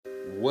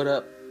What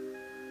up?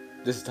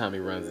 This is Tommy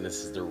Runs, and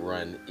this is the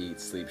Run, Eat,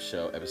 Sleep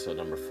Show, episode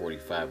number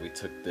 45. We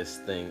took this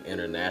thing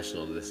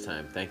international this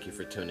time. Thank you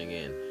for tuning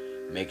in.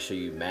 Make sure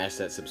you mash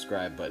that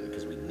subscribe button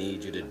because we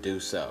need you to do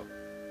so.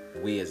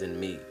 We as in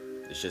me.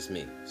 It's just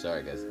me.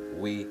 Sorry, guys.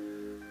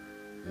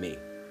 Me.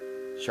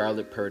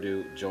 Charlotte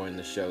Purdue joined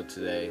the show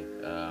today.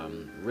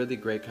 Really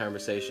great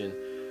conversation.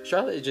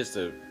 Charlotte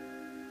is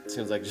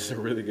seems like just a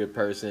really good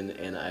person,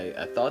 and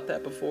I thought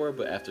that before,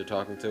 but after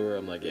talking to her,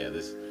 I'm like, yeah,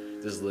 this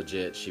is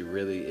legit. She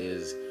really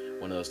is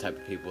one of those type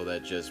of people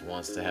that just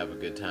wants to have a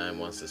good time,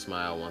 wants to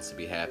smile, wants to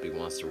be happy,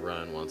 wants to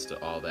run, wants to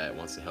all that,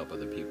 wants to help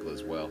other people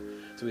as well.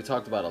 So we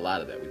talked about a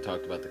lot of that. We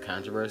talked about the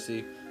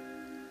controversy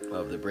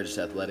of the British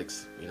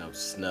athletics,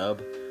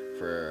 snub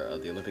for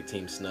the Olympic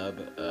team snub.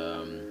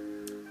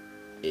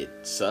 It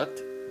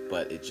sucked,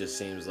 but it just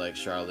seems like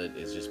Charlotte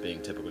is just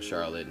being typical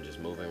Charlotte and just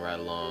moving right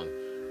along,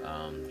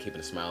 keeping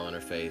a smile on her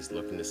face,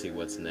 looking to see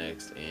what's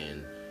next.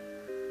 And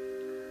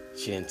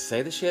she didn't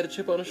say that she had a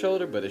chip on her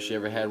shoulder, but if she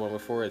ever had one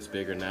before, it's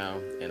bigger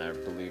now. And I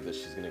believe that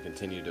she's going to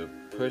continue to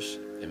push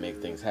and make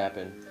things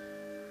happen.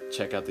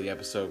 Check out the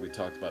episode. We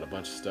talked about a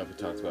bunch of stuff. We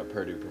talked about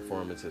Purdue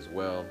performance as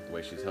well, the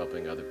way she's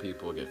helping other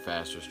people get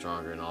faster,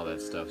 stronger, and all that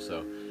stuff.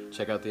 So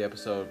check out the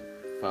episode.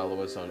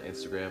 Follow us on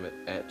Instagram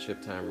at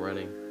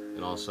ChipTimeRunning,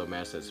 and also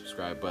mash that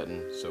subscribe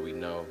button so we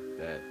know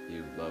that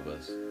you love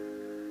us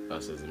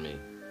as in me.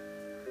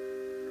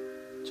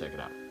 Check it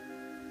out.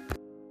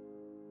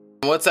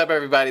 What's up,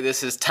 everybody?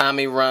 This is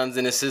Tommy Runs,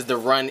 and this is the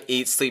Run,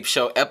 Eat, Sleep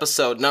Show,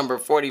 episode number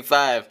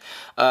 45.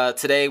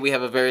 Today we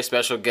have a very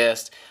special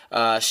guest.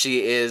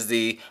 She is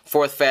the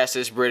fourth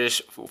fastest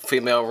British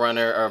female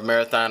runner or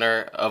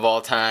marathoner of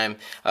all time.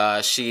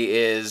 She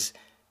is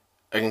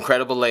an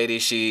incredible lady.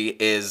 She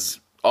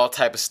is all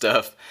type of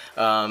stuff.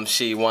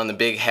 She won the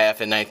big half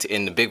in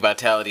the big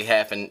vitality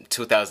half in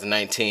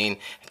 2019.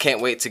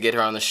 Can't wait to get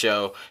her on the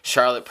show.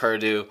 Charlotte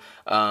Purdue.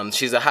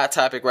 She's a hot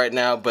topic right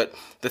now, but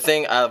the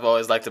thing I've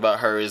always liked about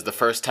her is the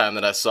first time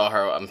that I saw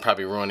her, I'm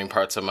probably ruining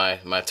parts of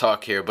my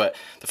talk here, but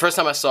the first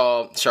time I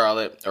saw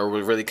Charlotte, or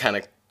really kind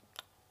of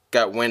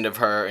got wind of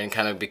her and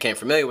kind of became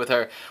familiar with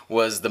her,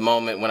 was the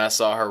moment when I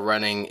saw her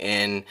running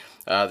in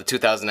the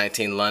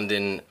 2019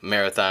 London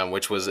Marathon,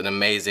 which was an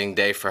amazing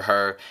day for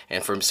her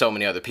and for so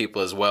many other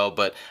people as well.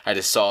 But I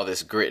just saw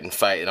this grit and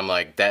fight, and I'm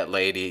like, that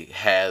lady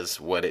has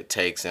what it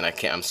takes, and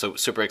I'm so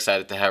super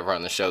excited to have her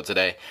on the show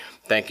today.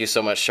 Thank you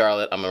so much,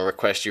 Charlotte. I'm going to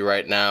request you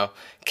right now.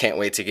 Can't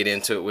wait to get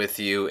into it with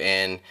you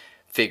and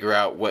figure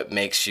out what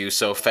makes you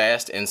so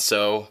fast and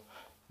so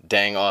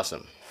dang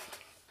awesome.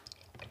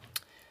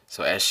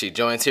 So as she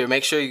joins here,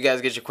 make sure you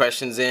guys get your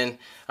questions in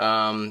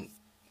the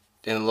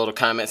little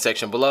comment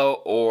section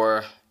below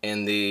or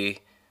in the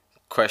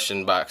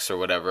question box or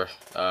whatever.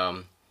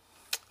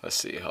 Let's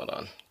see, hold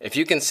on. If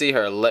you can see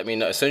her, let me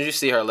know. As soon as you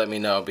see her, let me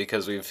know,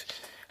 because we've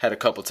had a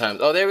couple times.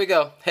 Oh, there we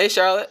go. Hey,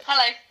 Charlotte.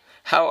 Hello.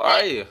 How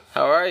are you?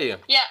 How are you?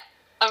 Yeah,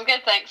 I'm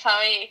good, thanks. How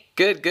are you?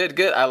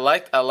 Good. I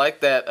like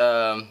that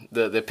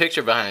the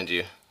picture behind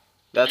you.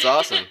 That's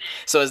awesome.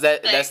 So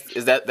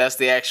that's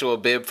the actual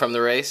bib from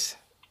the race?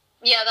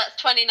 Yeah,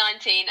 that's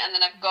 2019, and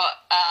then I've got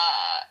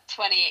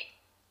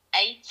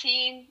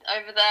 2018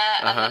 over there,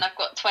 and then I've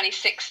got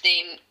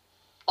 2016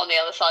 on the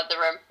other side of the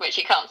room, which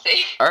you can't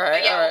see. All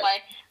right, yeah, all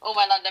right. All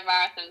my London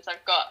marathons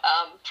I've got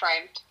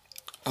framed.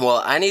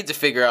 Well, I need to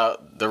figure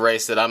out the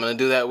race that I'm going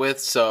to do that with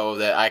so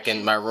that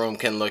my room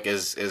can look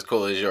as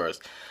cool as yours.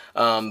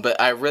 But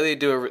I really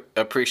do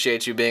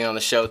appreciate you being on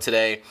the show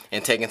today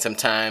and taking some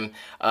time.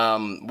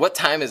 What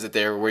time is it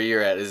there where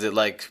you're at? Is it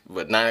like,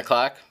 9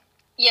 o'clock?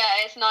 Yeah,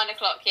 it's 9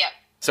 o'clock, yeah.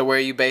 So where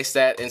are you based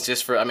at? It's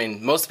just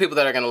most people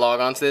that are going to log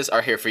on to this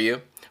are here for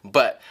you.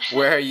 But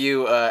where are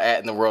you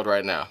at in the world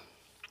right now?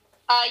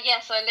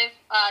 So I live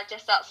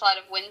just outside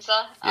of Windsor.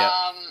 Yep.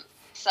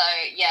 So,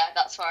 yeah,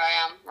 that's where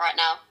I am right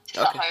now,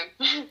 just at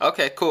home.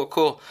 Okay,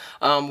 cool.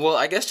 Well,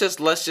 I guess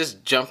let's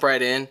just jump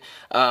right in.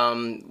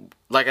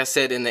 Like I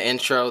said in the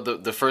intro,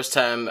 the first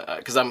time,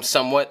 because I'm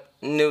somewhat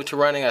new to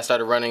running, I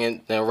started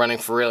running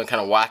for real and kind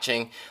of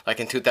watching, like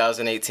in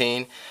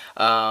 2018.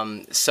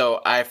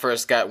 So I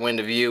first got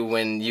wind of you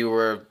when you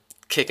were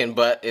kicking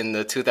butt in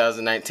the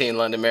 2019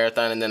 London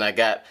Marathon, and then I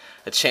got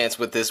a chance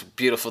with this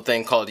beautiful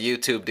thing called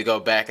YouTube to go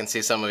back and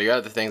see some of your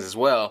other things as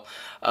well.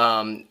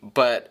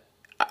 But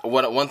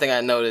one thing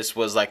I noticed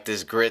was like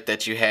this grit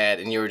that you had,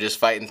 and you were just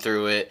fighting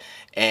through it,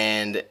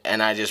 and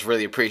I just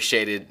really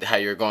appreciated how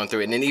you were going through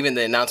it. And then even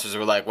the announcers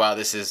were like, "Wow,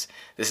 this is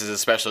a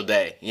special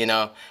day,"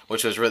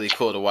 which was really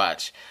cool to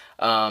watch.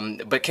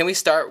 But can we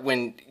start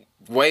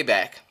way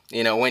back,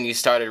 when you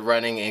started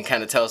running, and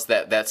kind of tell us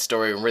that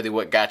story and really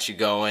what got you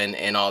going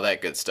and all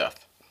that good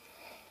stuff?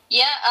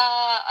 Yeah,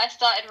 I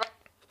started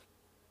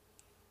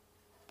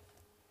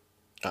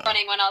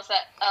running when I was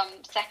at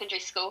secondary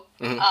school.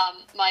 Mm-hmm.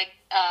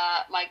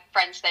 My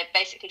friends, they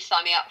basically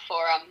signed me up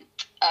for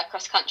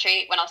cross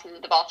country when I was in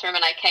the bathroom,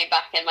 and I came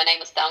back and my name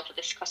was down for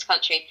this cross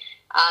country,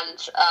 and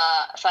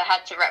so I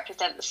had to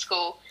represent the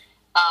school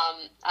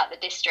at the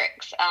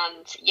districts.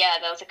 And yeah,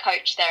 there was a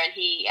coach there, and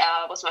he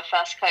was my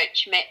first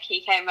coach, Mick.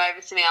 He came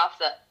over to me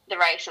after the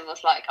race and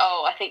was like,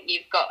 oh, I think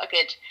you've got a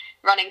good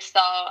running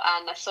style,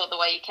 and I saw the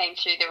way you came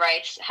through the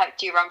race.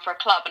 Do you run for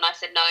a club? And I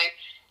said, no,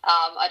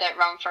 I don't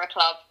run for a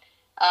club.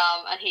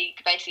 And he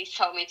basically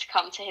told me to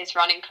come to his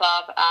running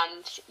club,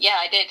 and yeah,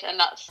 I did, and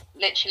that's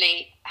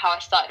literally how I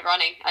started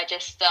running. I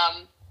just,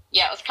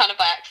 it was kind of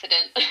by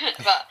accident,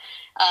 but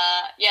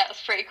yeah, it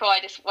was pretty cool. I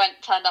just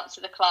turned up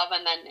to the club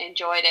and then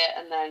enjoyed it,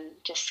 and then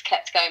just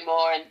kept going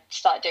more and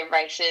started doing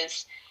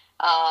races.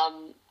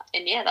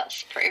 And yeah,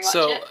 that's pretty much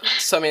it.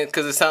 So I mean,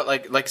 because it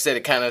sounded like you said,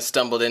 it kind of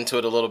stumbled into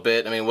it a little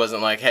bit. I mean, it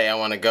wasn't like, hey, I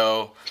want to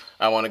go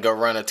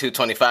run a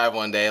 2:25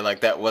 one day.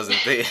 Like that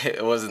wasn't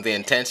it wasn't the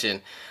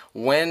intention.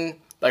 When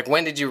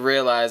did you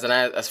realize, and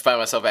I find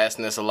myself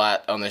asking this a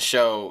lot on the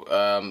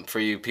show, for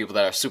you people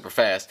that are super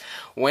fast,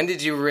 when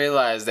did you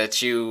realize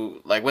that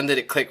when did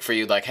it click for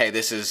you, like, hey,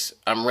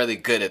 I'm really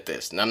good at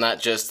this, and I'm not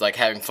just like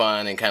having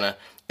fun and kind of,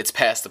 it's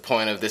past the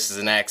point of this is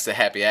a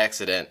happy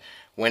accident.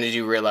 When did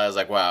you realize,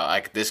 like,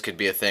 wow, this could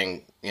be a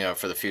thing,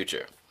 for the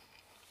future?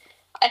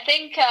 I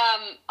think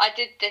I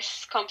did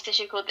this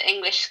competition called the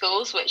English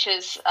Schools, which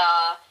is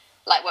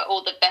like where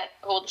all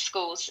the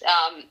schools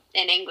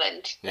in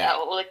England,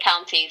 all the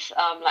counties,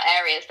 like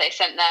areas, they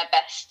sent their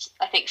best,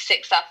 I think,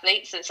 6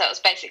 athletes, and so it was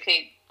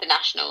basically the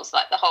nationals,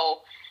 like the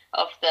whole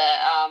of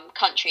the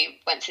country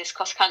went to this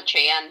cross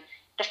country. And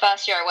the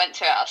first year I went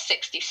to it, I was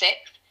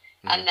 66th,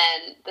 and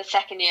then the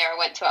second year I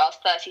went to it, I was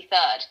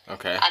 33rd.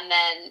 Okay. And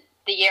then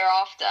the year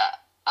after,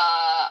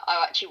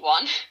 I actually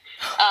won,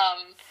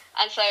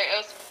 and so it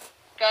was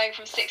going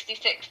from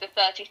 66th to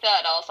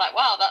 33rd. I was like,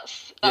 wow,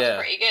 that's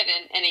pretty good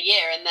in a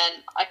year. And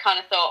then I kind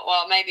of thought,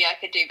 well, maybe I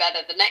could do better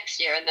the next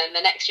year. And then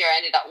the next year I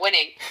ended up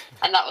winning.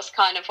 And that was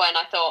kind of when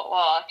I thought,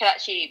 well, I could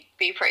actually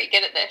be pretty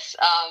good at this.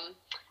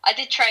 I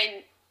did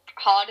train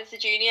hard as a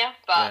junior,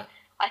 but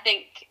I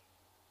think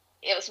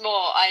it was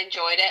more, I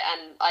enjoyed it,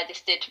 and I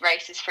just did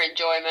races for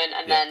enjoyment.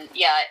 And then,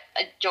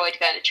 I enjoyed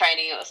going to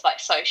training. It was like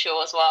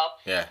social as well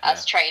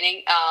as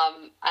training.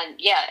 And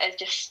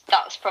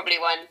that was probably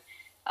when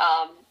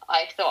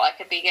I thought I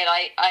could be good.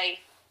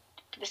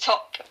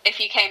 If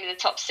you came in the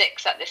top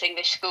 6 at this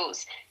English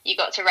Schools, you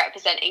got to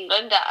represent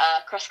England at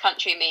a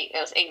cross-country meet. It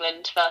was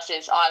England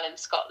versus Ireland,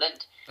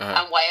 Scotland,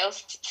 and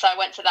Wales. So I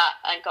went to that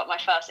and got my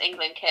first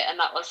England kit, and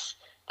that was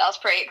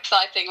pretty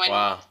exciting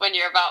when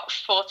you're about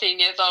 14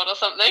 years old or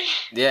something.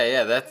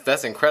 Yeah,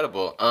 that's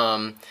incredible.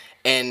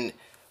 And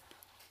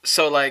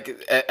so, like,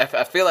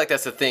 I feel like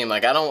that's a theme.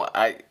 Like, I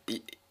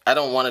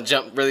don't want to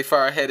jump really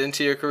far ahead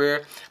into your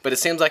career, but it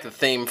seems like a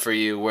theme for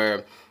you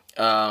where,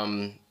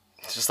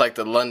 just like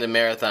the London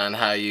Marathon,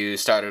 how you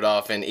started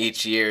off and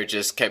each year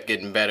just kept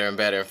getting better and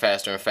better and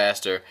faster and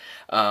faster.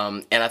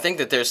 And I think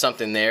that there's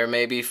something there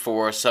maybe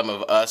for some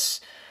of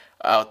us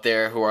out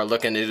there who are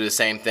looking to do the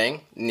same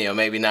thing.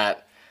 Maybe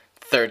not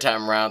third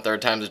time's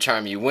the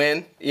charm, you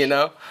win,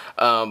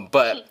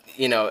 but,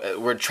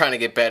 we're trying to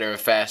get better and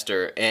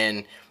faster.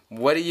 And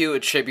what do you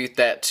attribute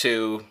that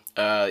to,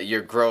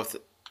 your growth?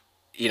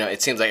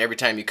 It seems like every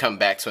time you come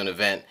back to an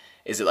event,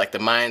 is it like the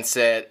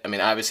mindset? I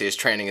mean, obviously it's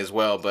training as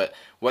well, but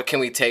what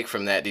can we take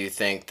from that, do you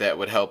think, that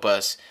would help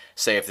us,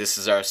 say if this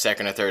is our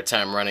second or third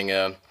time running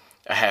a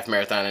half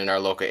marathon in our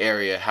local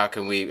area, how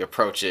can we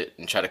approach it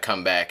and try to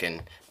come back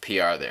and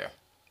PR there?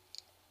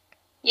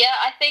 Yeah,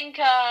 I think,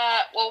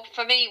 well,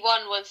 for me,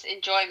 one was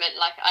enjoyment.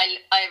 Like, I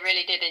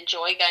really did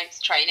enjoy going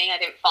to training. I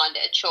didn't find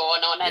it a chore.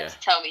 No one had to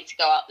tell me to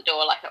go out the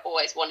door. Like, I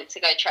always wanted to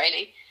go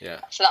training.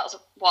 Yeah. So that was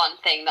one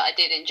thing that I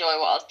did enjoy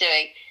what I was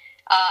doing.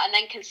 And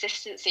then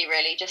consistency,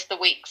 really, just the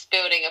weeks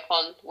building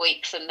upon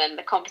weeks, and then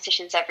the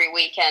competitions every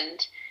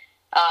weekend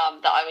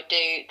that I would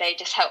do, they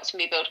just helped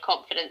me build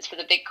confidence for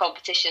the big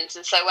competitions.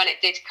 And so when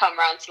it did come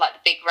around to like the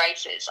big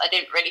races, I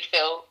didn't really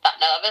feel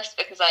that nervous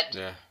because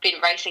I'd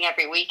been racing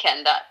every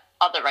weekend at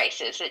other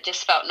races. It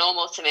just felt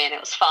normal to me and it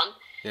was fun.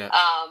 Yeah.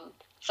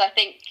 So I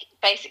think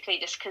basically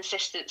just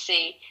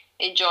consistency,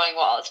 enjoying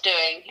what I was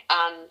doing,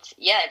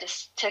 and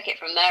just took it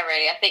from there,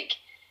 really. I think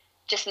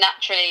just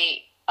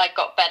naturally I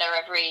got better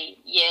every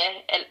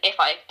year, and if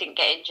I didn't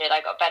get injured,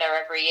 I got better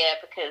every year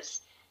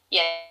because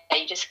you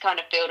just kind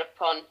of build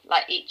upon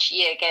like each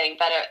year getting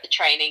better at the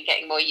training,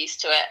 getting more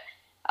used to it.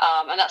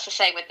 And that's the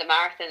same with the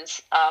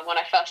marathons. When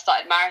I first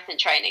started marathon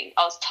training,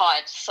 I was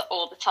tired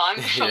all the time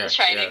from the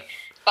training. Yeah.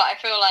 But I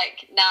feel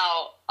like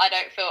now I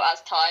don't feel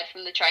as tired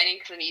from the training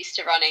because I'm used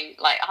to running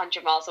like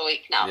 100 miles a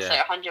week now. Yeah. So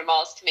 100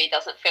 miles to me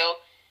doesn't feel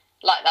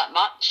like that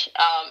much,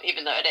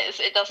 even though it is.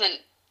 It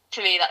doesn't,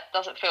 to me, that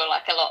doesn't feel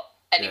like a lot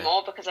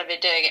anymore because I've been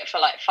doing it for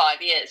like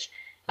 5 years.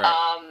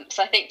 Right.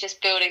 So I think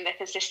just building the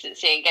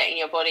consistency and getting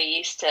your body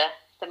used to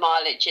the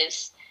mileage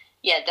is,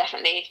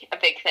 definitely a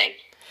big thing.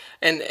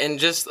 And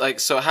just like,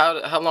 so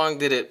how long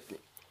did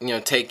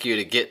it, take you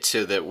to get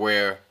to that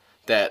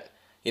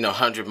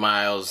 100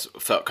 miles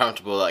felt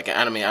comfortable? Like,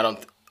 a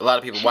lot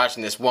of people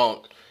watching this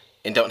won't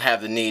and don't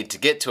have the need to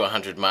get to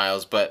 100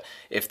 miles, but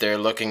if they're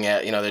looking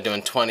at, they're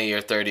doing 20 or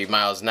 30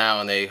 miles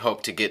now and they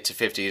hope to get to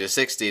 50 to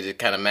 60 to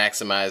kind of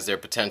maximize their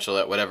potential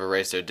at whatever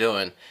race they're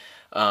doing,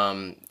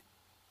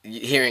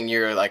 hearing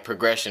your like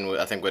progression,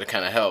 I think, would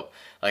kind of help.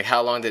 Like,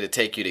 how long did it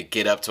take you to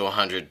get up to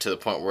 100 to the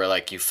point where,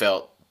 like, you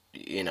felt,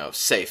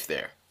 safe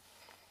there?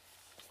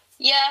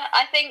 Yeah,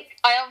 I think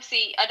I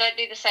don't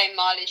do the same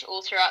mileage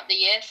all throughout the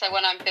year. So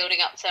when I'm building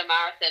up to a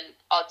marathon,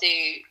 I'll do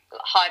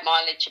high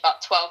mileage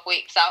about 12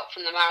 weeks out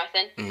from the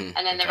marathon. Mm-hmm.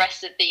 And then the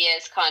rest of the year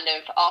is kind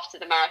of after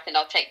the marathon,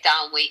 I'll take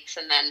down weeks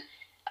and then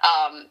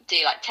do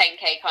like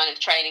 10K kind of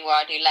training where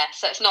I do less.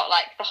 So it's not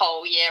like the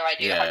whole year I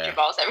do 100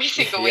 miles every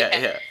single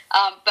weekend.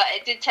 But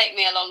it did take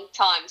me a long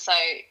time. So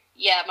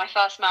yeah, my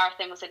first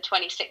marathon was in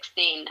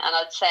 2016, and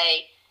I'd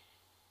say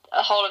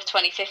the whole of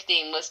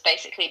 2015 was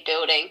basically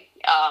building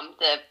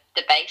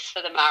the base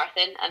for the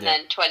marathon, and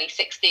then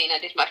 2016 I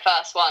did my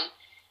first one,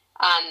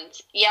 and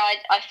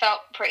I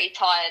felt pretty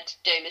tired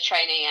doing the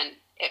training, and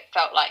it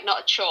felt like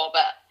not a chore,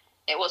 but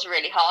it was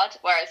really hard.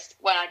 Whereas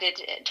when I did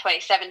it in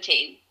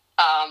 2017,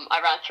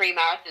 I ran 3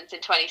 marathons in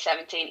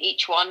 2017.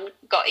 Each one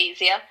got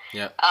easier,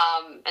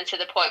 and to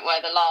the point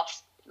where the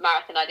last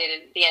marathon I did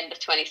at the end of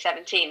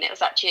 2017, it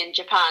was actually in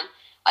Japan.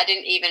 I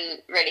didn't even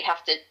really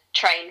have to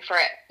train for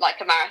it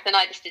like a marathon.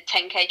 I just did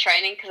 10K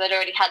training because I'd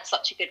already had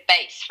such a good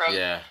base from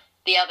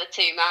the other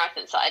 2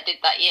 marathons that I did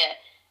that year,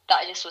 that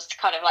I just was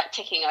kind of like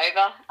ticking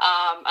over.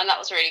 And that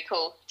was really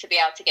cool to be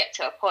able to get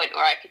to a point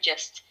where I could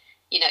just,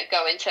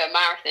 go into a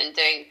marathon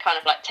doing kind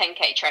of like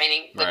 10K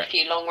training with a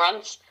few long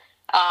runs.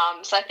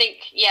 So I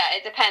think,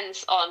 it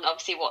depends on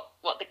obviously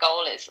what the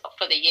goal is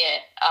for the year.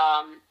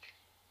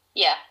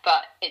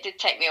 But it did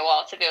take me a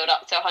while to build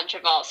up to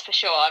 100 miles for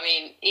sure. I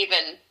mean,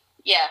 even...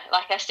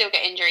 like I still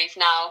get injuries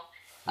now,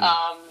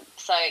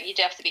 so you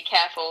do have to be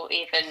careful.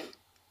 Even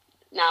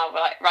now,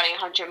 like running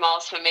 100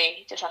 miles for me,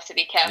 you just have to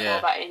be careful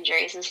about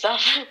injuries and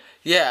stuff.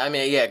 Yeah, I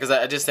mean, because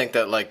I just think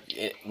that like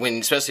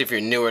especially if you're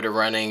newer to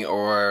running,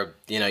 or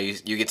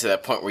you get to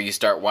that point where you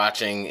start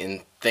watching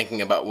and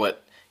thinking about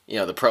what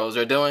the pros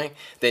are doing,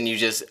 then you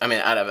just,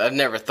 I've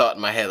never thought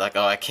in my head like,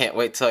 oh, I can't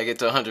wait till I get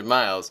to 100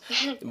 miles,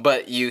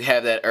 but you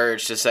have that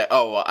urge to say,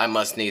 oh, well, I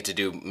must need to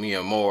do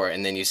more,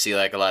 and then you see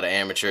like a lot of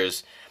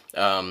amateurs.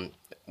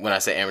 When I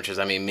say amateurs,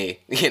 I mean me,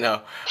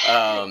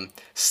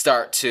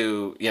 start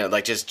to,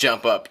 like just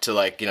jump up to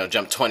like,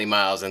 jump 20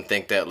 miles and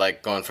think that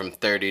like going from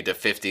 30 to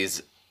 50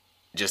 is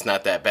just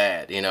not that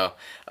bad,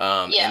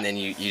 and then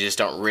you just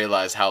don't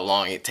realize how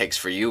long it takes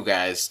for you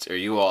guys or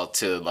you all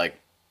to like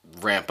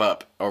ramp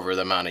up over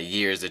the amount of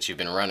years that you've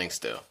been running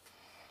still.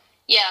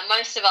 Yeah,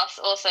 most of us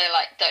also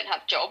like don't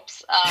have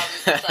jobs.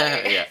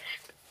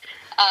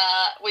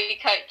 We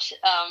coach,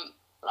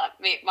 like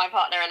my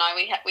partner and I,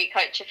 we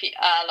coach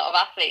a lot of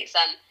athletes,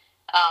 and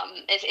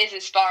it is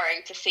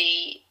inspiring to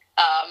see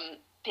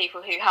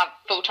people who have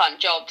full-time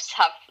jobs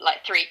have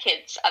like 3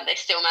 kids and they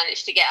still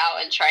manage to get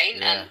out and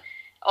train. And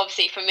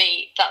obviously for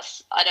me,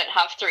 I don't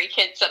have 3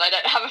 kids and I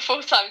don't have a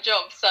full-time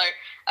job. So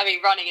I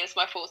mean, running is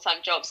my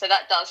full-time job, so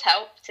that does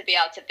help to be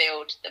able to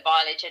build the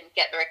mileage and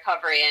get the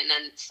recovery in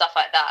and stuff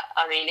like that.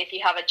 I mean, if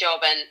you have a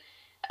job and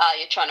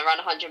you're trying to run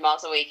 100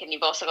 miles a week and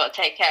you've also got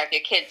to take care of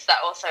your kids, that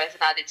also is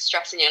an added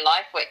stress in your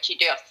life, which you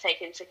do have to take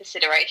into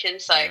consideration.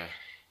 So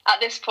at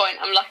this point,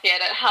 I'm lucky I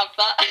don't have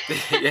that.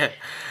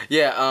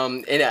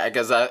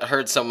 Because I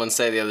heard someone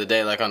say the other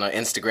day, like on an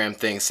Instagram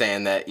thing,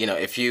 saying that,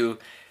 if you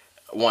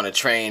want to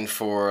train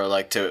for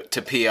like to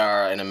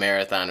PR in a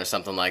marathon or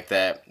something like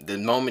that, the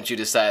moment you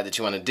decide that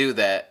you want to do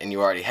that and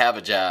you already have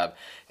a job,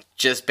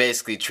 just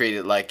basically treat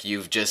it like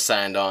you've just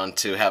signed on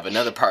to have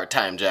another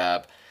part-time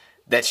job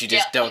that you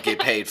just don't get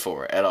paid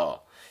for at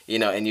all,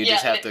 and you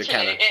just have to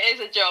kind of... It is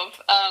a job.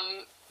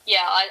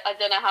 I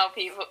don't know how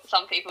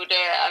some people do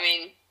it. I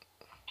mean,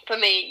 for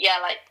me,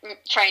 like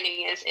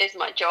training is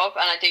my job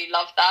and I do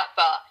love that,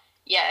 but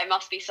it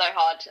must be so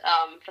hard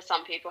for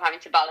some people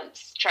having to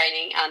balance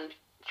training and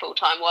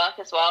full-time work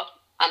as well.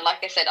 And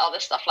like I said, other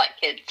stuff like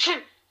kids.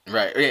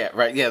 Right.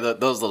 Yeah.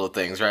 Those little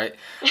things, right?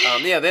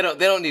 They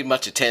don't need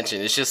much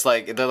attention. It's just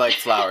like they're like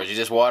flowers. You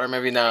just water them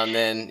every now and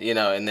then,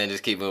 and then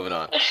just keep moving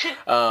on.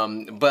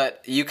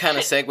 But you kind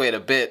of segued a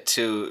bit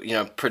to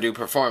Purdue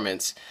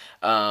Performance.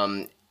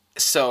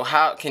 So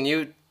how can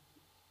you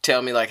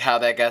tell me like how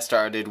that got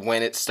started,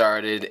 when it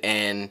started,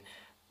 and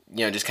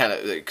just kind of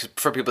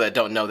for people that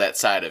don't know that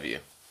side of you?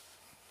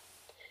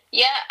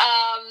 Yeah.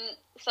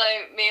 So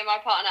me and my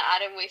partner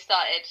Adam, we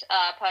started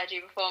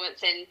Purdue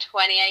Performance in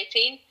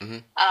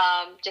 2018,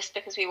 just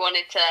because we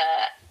wanted to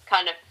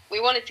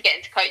get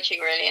into coaching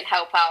really and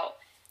help out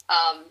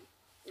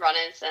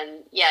runners,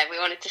 and we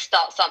wanted to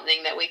start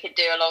something that we could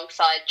do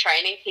alongside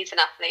training. He's an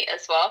athlete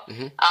as well,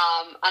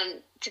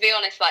 and to be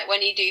honest, like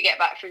when you do get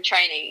back from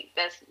training,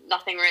 there's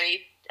nothing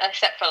really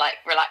except for like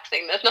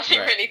relaxing. There's nothing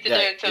really to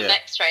do until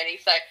next training.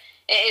 So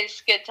it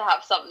is good to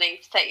have something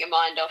to take your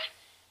mind off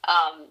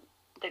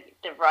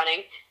the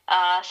running.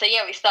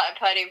 We started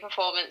Purdue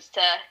Performance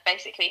to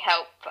basically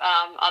help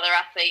other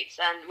athletes,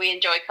 and we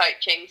enjoy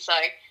coaching. So,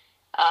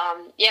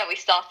 we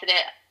started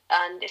it,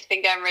 and it's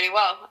been going really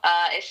well.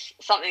 It's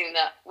something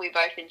that we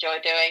both enjoy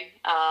doing.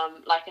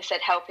 Like I said,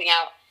 helping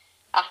out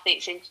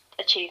athletes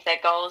achieve their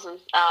goals, and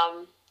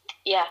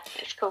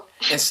it's cool.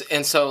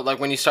 And so, like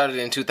when you started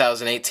in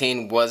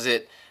 2018, was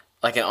it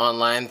like an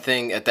online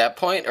thing at that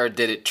point, or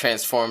did it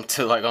transform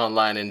to like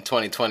online in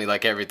 2020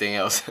 like everything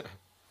else?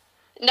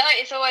 No,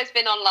 it's always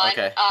been online,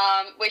 Okay.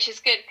 which is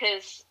good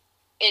because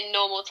in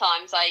normal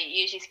times I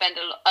usually spend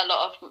a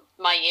lot of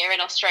my year in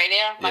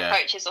Australia. My Yeah.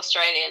 coach is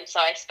Australian, so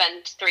I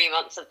spend 3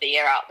 months of the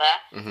year out there.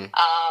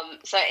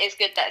 So it is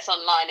good that it's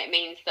online. It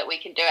means that we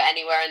can do it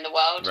anywhere in the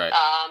world. Right.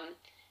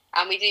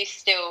 And we do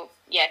still,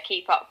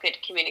 keep up good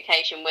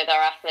communication with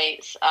our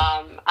athletes.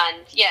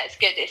 And yeah, it's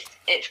good.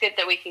 It's good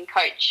that we can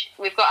coach.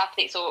 We've got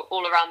athletes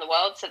all around the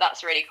world, so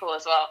that's really cool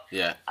as well.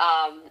 Yeah.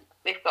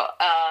 We've got,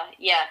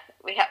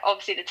 we have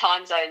obviously the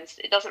time zones.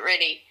 It doesn't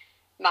really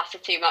matter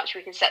too much.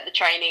 We can set the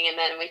training and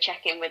then we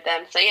check in with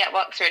them. So yeah, it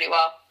works really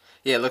well.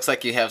 Yeah, it looks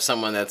like you have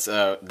someone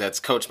that's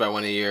coached by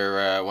one of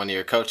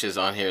your coaches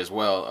on here as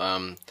well.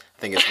 I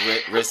think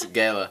it's Riz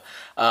Gala.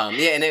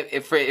 Yeah, and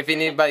if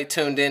anybody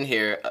tuned in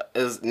here,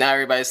 now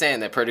everybody's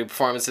saying that Purdue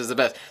Performance is the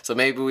best. So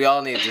maybe we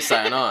all need to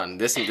sign on.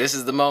 This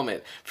is the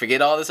moment.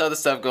 Forget all this other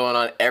stuff going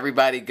on.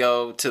 Everybody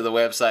go to the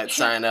website,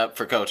 sign up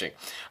for coaching.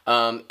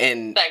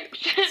 And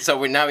Thanks. so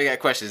we got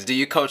questions. Do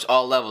you coach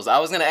all levels? I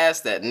was gonna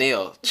ask that.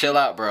 Neil, chill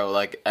out, bro.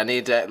 Like I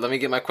need to let me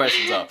get my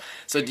questions off.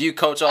 So do you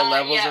coach all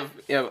levels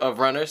of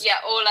runners? Yeah,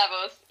 all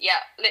levels.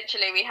 Yeah,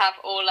 literally we have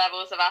all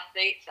levels of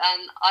athletes,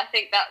 and I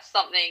think that's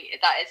something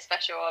that is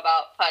special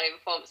about Purdue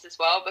Performance as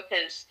well,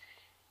 because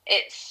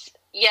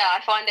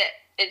I find it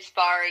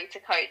inspiring to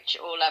coach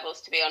all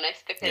levels, to be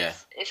honest,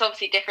 because it's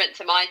obviously different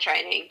to my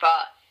training,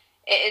 but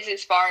it is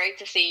inspiring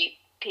to see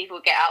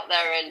people get out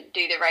there and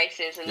do the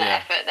races and the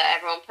effort that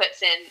everyone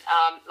puts in.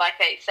 Like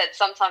I said,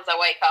 sometimes I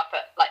wake up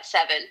at like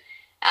 7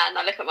 and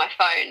I look at my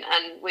phone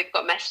and we've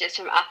got messages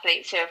from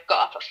athletes who have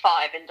got up at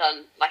 5 and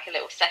done like a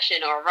little session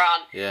or a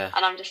run. Yeah.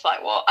 And I'm just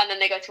like, what? And then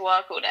they go to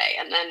work all day,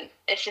 and then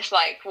it's just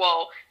like,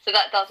 whoa. So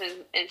that does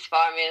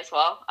inspire me as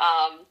well.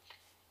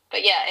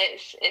 But yeah,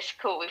 it's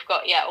cool. We've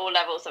got all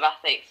levels of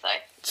athletes.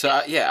 So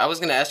I was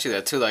gonna ask you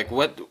that too. Like,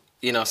 what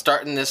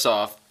starting this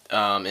off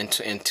in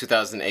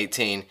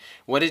 2018,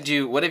 what have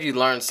you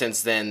learned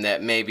since then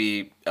that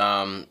maybe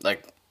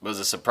like was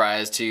a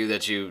surprise to you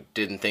that you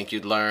didn't think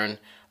you'd learn,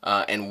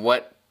 and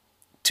what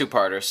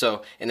two-parter?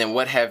 So, and then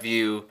what have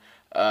you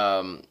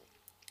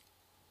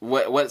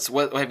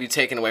what have you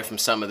taken away from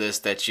some of this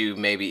that you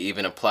maybe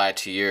even apply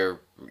to your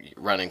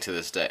running to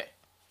this day?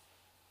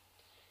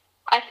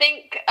 I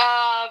think,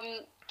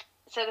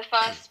 so the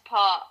first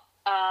part,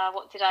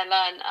 what did I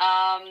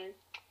learn?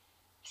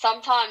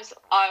 Sometimes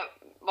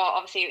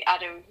obviously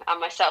Adam and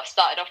myself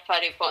started off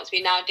Purdue Performance.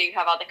 We now do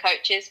have other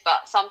coaches,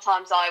 but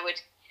sometimes I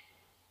would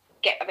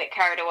get a bit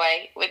carried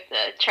away with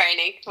the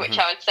training, which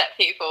I would set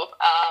people.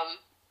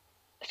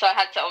 So I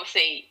had to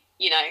obviously,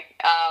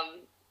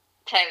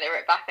 tailor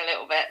it back a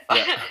little bit.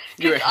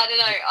 Yeah. I don't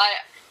know,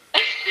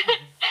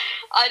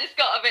 I just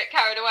got a bit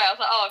carried away. I was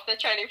like, if they're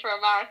training for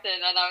a marathon,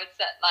 and I would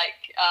set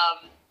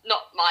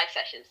not my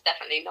sessions,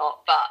 definitely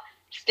not, but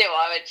still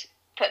I would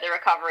put the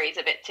recoveries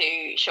a bit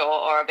too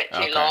short or a bit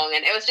too long,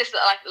 and it was just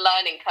like a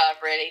learning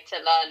curve really to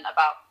learn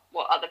about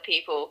what other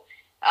people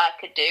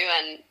could do,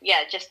 and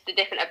just the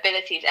different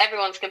abilities.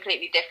 Everyone's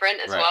completely different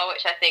as well,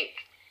 which I think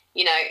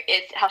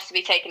it has to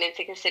be taken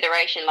into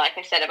consideration. Like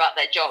I said about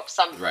their jobs,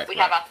 we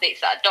have athletes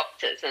that are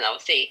doctors, and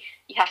obviously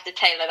you have to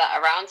tailor that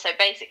around. So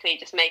basically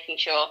just making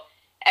sure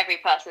every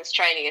person's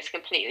training is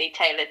completely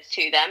tailored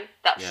to them.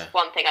 That's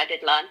one thing I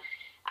did learn.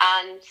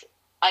 And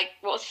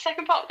what was the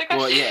second part of the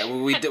question?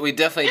 Well, we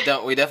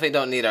definitely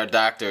don't need our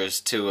doctors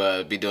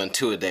to be doing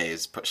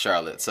 2-a-days,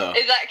 Charlotte. So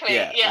exactly.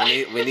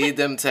 We need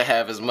them to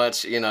have as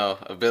much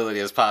ability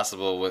as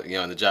possible with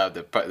in the job,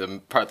 the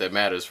part that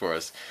matters for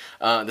us.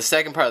 The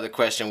second part of the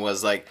question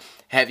was like,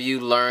 have you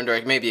learned or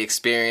maybe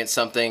experienced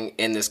something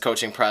in this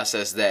coaching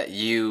process that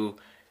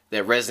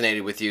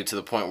resonated with you to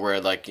the point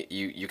where like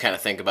you kind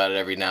of think about it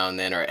every now and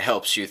then, or it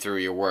helps you through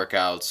your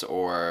workouts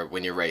or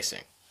when you're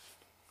racing?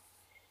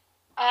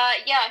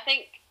 I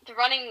think the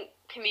running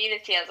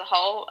community as a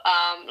whole,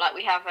 like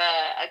we have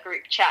a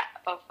group chat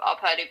of our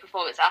Purdue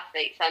Performance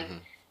athletes,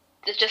 and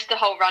just the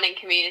whole running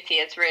community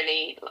is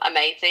really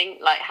amazing,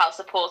 like how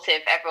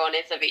supportive everyone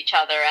is of each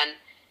other, and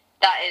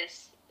that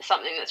is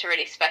something that's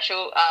really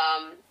special.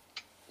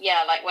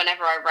 Like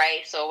whenever I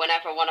race or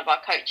whenever one of our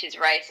coaches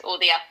race, all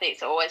the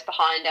athletes are always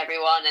behind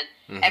everyone,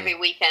 and every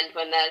weekend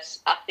when there's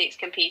athletes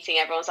competing,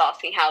 everyone's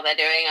asking how they're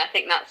doing. I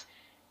think that's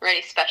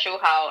really special,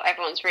 how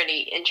everyone's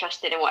really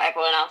interested in what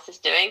everyone else is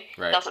doing.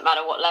 Right. It doesn't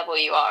matter what level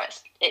you are,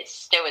 it's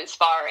still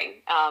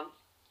inspiring.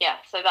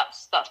 So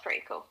that's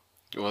pretty cool.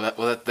 Well,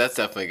 that's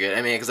definitely good.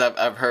 I mean, because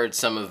I've heard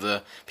some of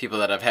the people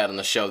that I've had on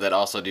the show that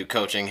also do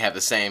coaching have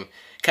the same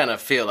kind of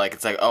feel. Like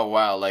it's like, oh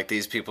wow, like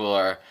these people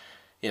are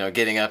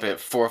getting up at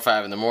 4 or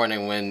 5 in the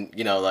morning when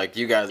like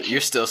you're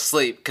still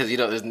asleep because you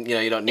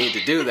don't need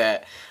to do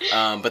that,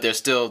 but they're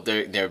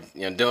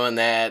doing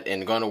that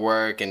and going to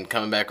work and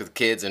coming back with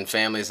kids and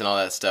families and all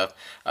that stuff.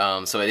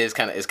 So it's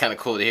kind of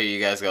cool to hear you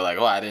guys go like,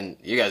 oh,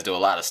 you guys do a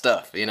lot of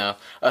stuff.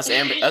 Us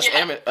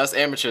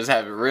amateurs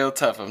have it real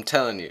tough. I'm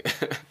telling you.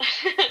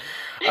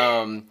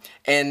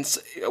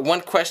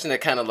 One question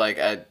that kind of like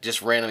I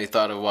just randomly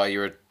thought of while you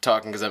were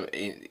talking, because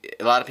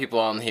a lot of people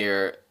on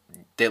here,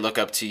 they look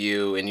up to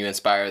you and you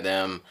inspire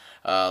them.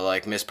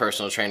 Like Miss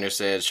Personal Trainer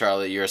said,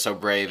 Charlotte, you're so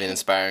brave and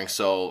inspiring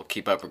soul.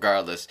 Keep up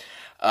regardless.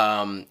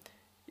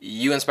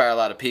 You inspire a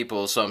lot of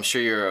people, so I'm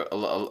sure you're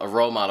a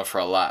role model for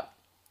a lot.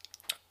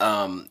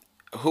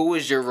 Who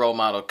was your role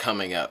model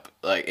coming up,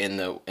 like in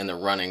the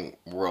running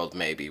world,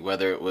 maybe,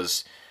 whether it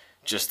was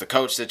just the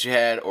coach that you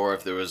had, or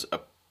if there was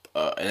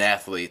an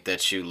athlete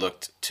that you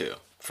looked to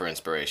for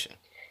inspiration?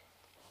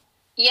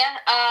 Yeah,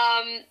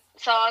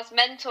 so I was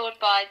mentored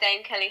by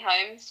Dame Kelly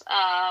Holmes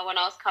when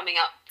I was coming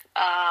up.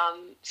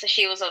 So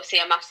she was obviously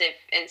a massive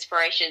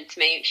inspiration to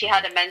me. She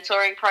had a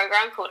mentoring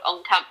program called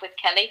On Camp with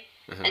Kelly,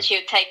 and she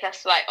would take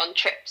us like on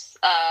trips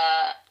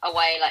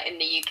away, like in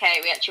the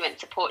UK. We actually went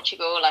to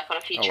Portugal, like on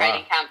a few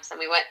training camps, and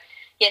we went.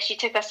 Yeah, she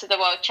took us to the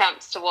World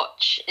Champs to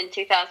watch in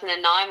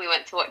 2009. We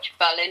went to watch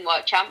Berlin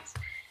World Champs,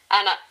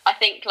 and I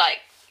think like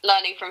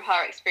learning from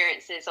her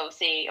experiences,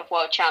 obviously of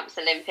World Champs,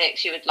 Olympics,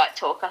 she would like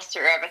talk us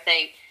through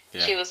everything.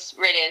 Yeah. She was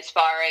really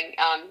inspiring.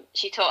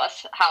 She taught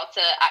us how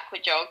to aqua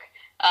jog.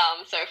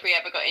 So if we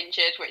ever got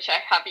injured, which I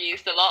have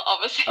used a lot,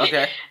 obviously.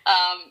 Okay.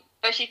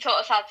 But she taught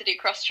us how to do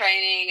cross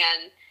training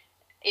and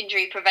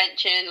injury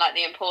prevention, like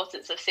the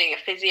importance of seeing a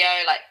physio,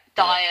 like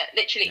diet,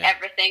 literally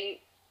everything.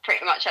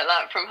 Pretty much I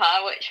learned from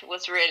her, which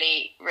was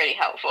really, really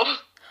helpful.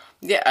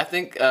 Yeah, I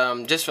think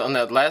just on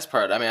that last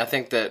part, I mean, I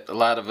think that a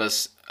lot of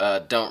us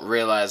don't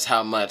realize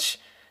how much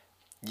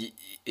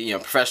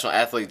professional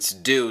athletes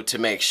do to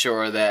make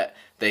sure that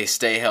they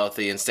stay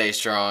healthy and stay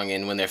strong,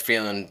 and when they're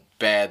feeling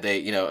bad, they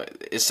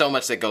it's so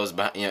much that goes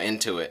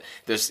into it.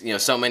 There's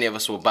so many of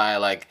us will buy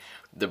like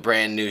the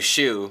brand new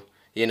shoe,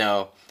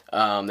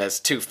 that's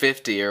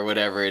 $250 or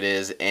whatever it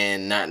is,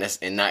 and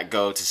not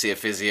go to see a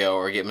physio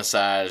or get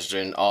massaged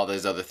and all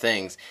those other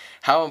things.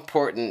 How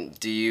important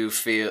do you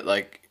feel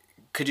like?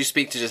 Could you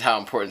speak to just how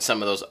important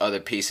some of those other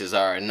pieces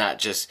are, and not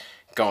just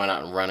going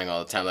out and running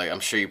all the time? Like I'm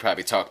sure you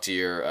probably talk to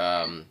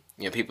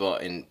your people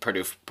in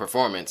Purdue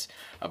Performance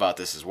about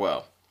this as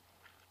well.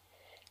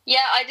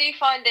 Yeah, I do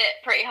find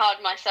it pretty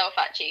hard myself,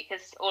 actually,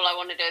 because all I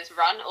want to do is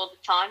run all the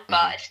time.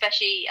 But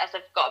especially as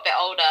I've got a bit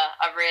older,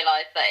 I've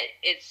realised that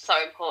it's so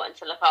important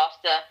to look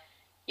after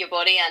your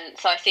body. And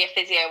so I see a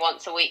physio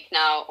once a week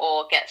now,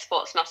 or get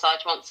sports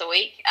massage once a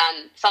week.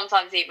 And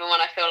sometimes even when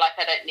I feel like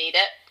I don't need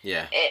it,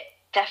 it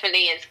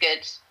definitely is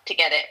good to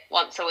get it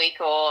once a week,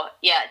 or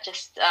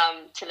just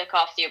to look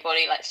after your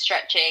body, like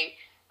stretching.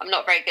 I'm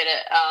not very good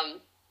at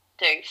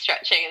doing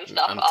stretching and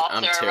stuff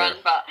after a run,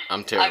 but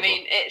I'm terrible. I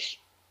mean,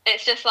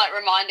 it's just like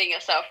reminding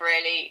yourself,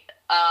 really,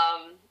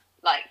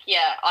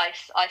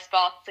 ice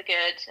baths are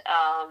good.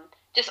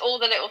 Just all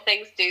the little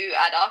things do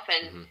add up,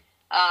 and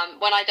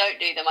when I don't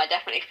do them, I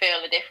definitely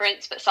feel the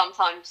difference. But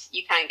sometimes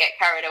you can get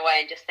carried away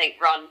and just think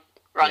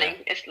running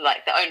is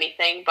like the only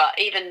thing. But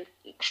even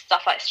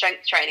stuff like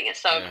strength training is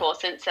so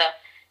important to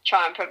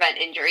try and prevent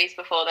injuries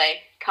before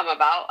they come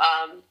about.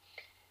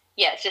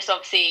 It's just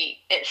obviously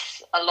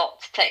it's a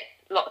lot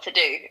to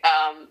do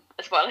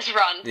as well as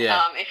run.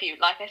 If you,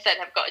 like I said,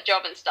 have got a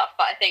job and stuff.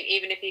 But I think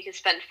even if you can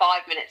spend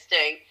 5 minutes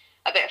doing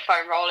a bit of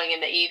foam rolling in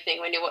the evening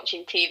when you're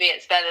watching TV,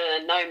 it's better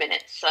than no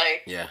minutes. So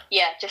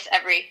just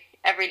every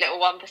little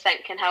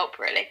 1% can help,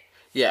 really.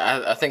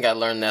 Yeah, I think I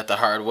learned that the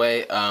hard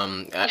way.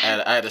 I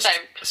had a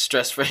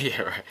stress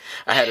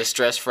I had a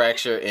stress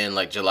fracture in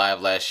like July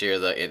of last year.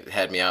 It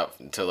had me out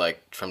until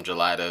like from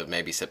July to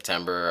maybe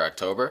September or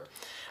October.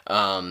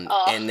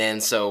 And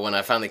then so when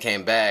I finally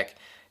came back,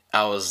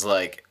 I was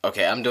like,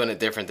 okay, I'm doing it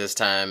different this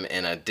time,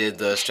 and I did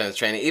the strength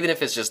training. Even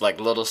if it's just like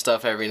little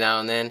stuff every now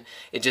and then,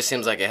 it just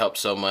seems like it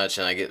helps so much,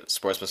 and I get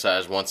sports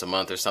massage once a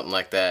month or something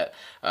like that.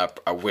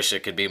 I wish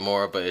it could be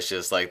more, but it's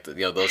just like,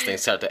 those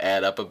things start to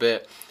add up a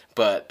bit.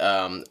 But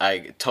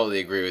I totally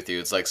agree with you.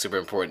 It's like super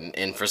important,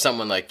 and for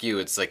someone like you,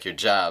 it's like your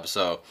job,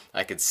 so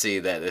I could see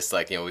that it's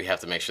like, we have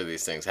to make sure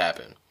these things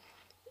happen.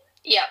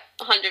 Yeah,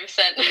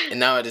 100%.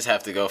 And now I just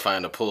have to go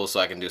find a pool so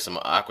I can do some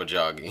aqua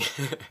jogging.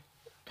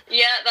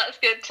 Yeah, that's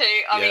good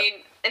too. I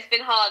mean, it's been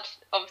hard,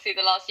 obviously,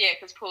 the last year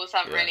because pools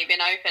haven't really been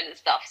open and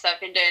stuff. So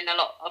I've been doing a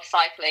lot of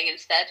cycling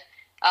instead,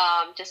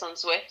 just on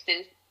Zwift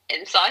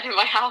inside of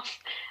my house.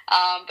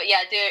 But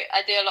yeah,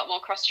 I do a lot more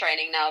cross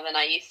training now than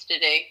I used to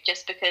do,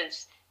 just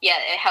because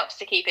it helps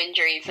to keep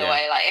injuries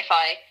away. Like if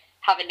I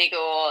have a niggle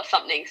or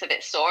something's a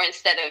bit sore,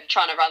 instead of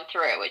trying to run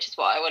through it, which is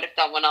what I would have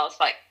done when I was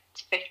like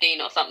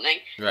 15 or something.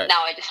 Right.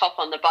 Now I just hop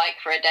on the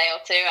bike for a day or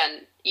two,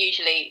 and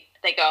usually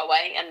they go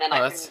away, and then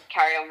I can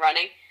carry on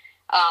running.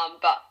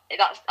 But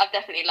I've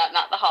definitely learned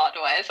that the hard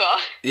way as well.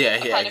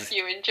 I've had a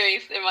few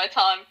injuries in my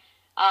time,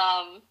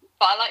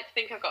 but I like to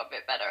think I've got a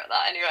bit better at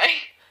that anyway.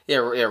 Yeah,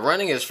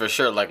 running is for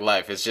sure like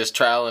life. It's just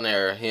trial and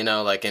error,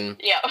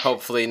 and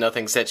hopefully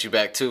nothing sets you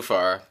back too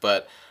far.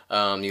 But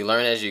you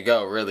learn as you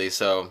go, really.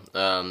 So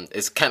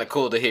it's kind of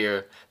cool to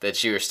hear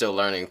that you're still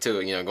learning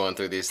too, going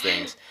through these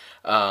things.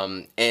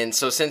 And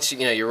so since,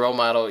 your role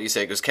model, you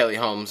said it was Kelly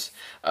Holmes,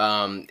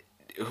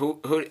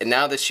 who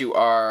now that you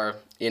are,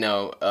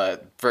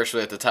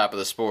 virtually at the top of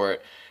the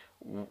sport,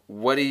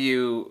 Who do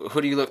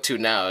you look to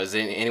now? Is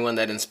there anyone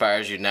that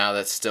inspires you now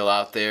that's still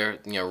out there,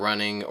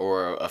 running,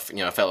 or a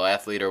fellow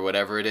athlete or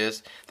whatever it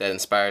is that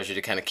inspires you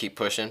to kind of keep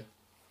pushing?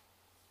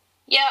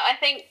 Yeah, I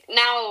think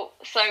now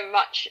so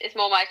much is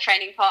more my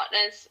training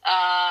partners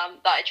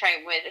that I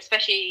train with,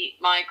 especially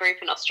my group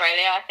in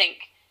Australia. I think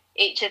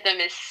each of them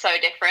is so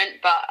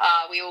different, but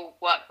we all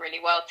work really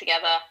well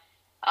together.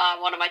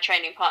 One of my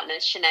training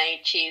partners,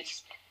 Sinead,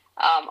 she's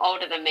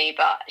older than me,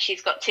 but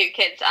she's got 2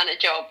 kids and a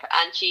job,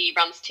 and she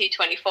runs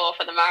 2:24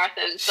 for the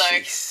marathon. So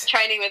Jeez.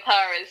 Training with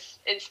her is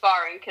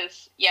inspiring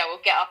because, we'll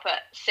get up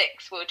at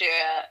 6, we'll do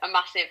a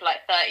massive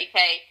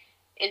 30K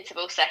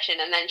interval session,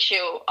 and then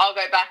I'll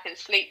go back and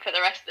sleep for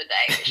the rest of the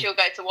day, but she'll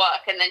go to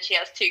work, and then she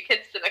has 2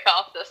 kids to look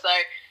after. So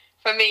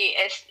for me,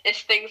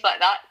 it's things like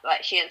that.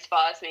 She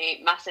inspires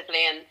me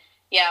massively. And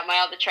my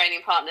other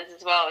training partners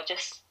as well,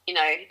 just,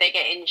 they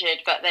get injured,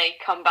 but they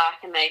come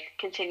back and they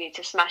continue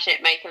to smash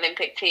it, make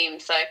Olympic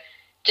teams. So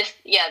just,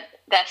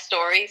 their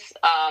stories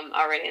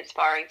are really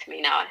inspiring to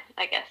me now,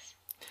 I guess.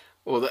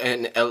 Well,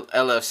 and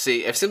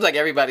LFC, it seems like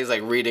everybody's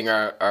reading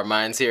our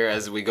minds here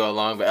as we go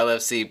along, but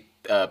LFC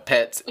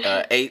Pet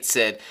 8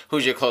 said,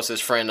 "Who's your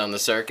closest friend on the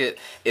circuit?"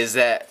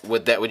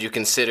 Would you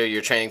consider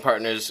your training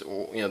partners,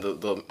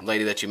 the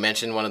lady that you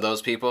mentioned, one of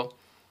those people?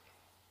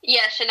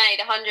 Yeah, Sinead,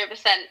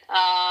 100%.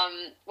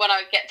 When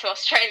I get to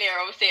Australia,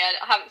 obviously I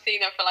haven't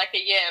seen her for a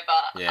year,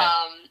 but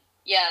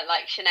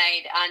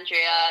Sinead,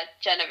 Andrea,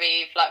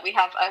 Genevieve, we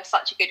have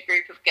such a good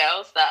group of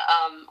girls that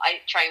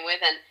I train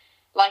with. And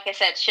like I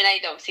said,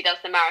 Sinead obviously does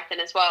the marathon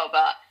as well,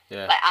 but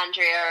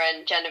Andrea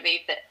and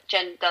Genevieve,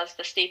 Jen does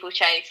the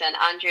steeplechase, and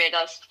Andrea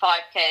does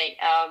 5K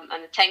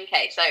and the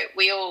 10K. So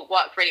we all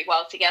work really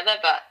well together,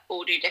 but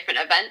all do different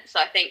events. So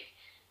I think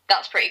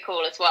that's pretty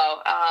cool as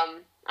well.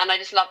 And I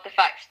just love the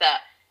fact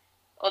that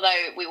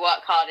although we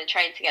work hard and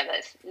train together,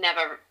 it's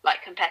never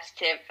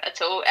competitive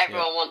at all.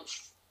 Everyone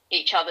wants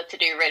each other to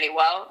do really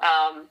well.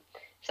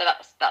 So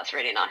that's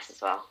really nice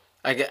as well.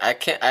 I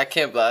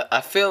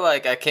feel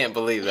like I can't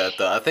believe that,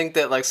 though. I think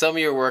that some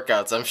of your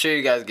workouts, I'm sure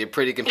you guys get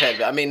pretty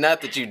competitive. I mean, not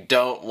that you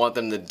don't want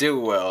them to do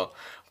well,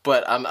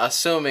 but I'm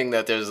assuming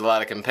that there's a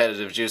lot of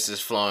competitive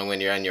juices flowing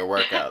when you're on your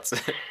workouts.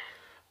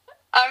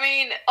 I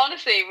mean,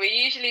 honestly, we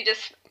usually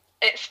just,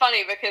 it's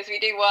funny because we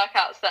do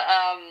workouts that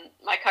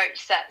my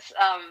coach sets,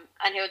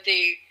 and he'll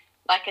do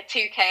a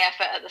 2K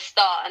effort at the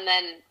start, and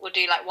then we'll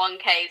do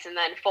 1Ks and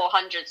then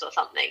 400s or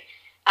something.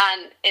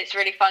 And it's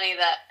really funny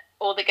that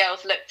all the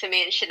girls look to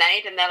me and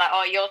Sinead, and they're like,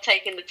 "Oh, you're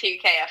taking the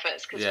 2K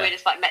efforts," because we're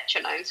just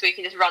metronomes. We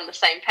can just run the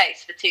same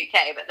pace for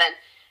 2K. But then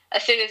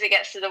as soon as it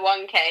gets to the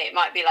 1K, it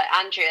might be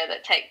Andrea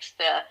that takes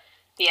the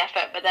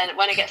effort. But then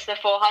when it gets to the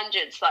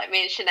 400s,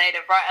 me and Sinead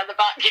are right at the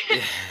back.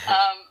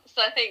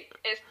 So I think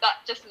it's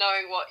that, just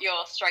knowing what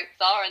your strengths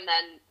are, and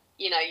then,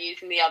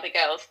 using the other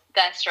girls,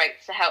 their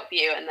strengths to help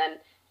you, and then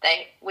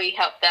we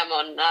help them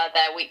on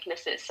their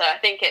weaknesses. So I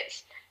think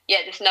it's,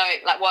 just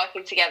knowing,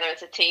 working together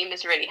as a team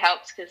has really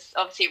helped, because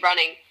obviously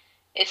running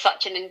is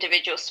such an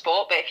individual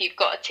sport, but if you've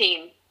got a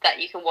team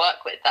that you can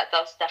work with, that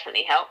does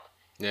definitely help.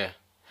 Yeah,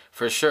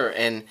 for sure.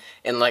 And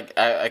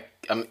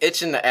I'm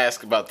itching to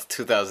ask about the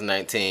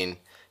 2019,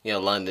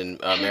 London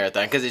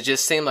marathon, because it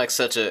just seemed like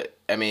it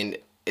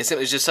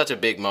was just such a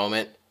big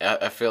moment.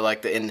 I feel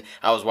like and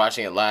I was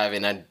watching it live,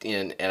 and I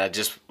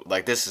just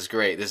this is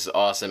great, this is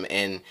awesome.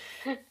 And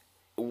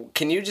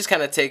can you just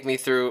kind of take me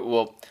through?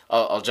 Well,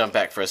 I'll jump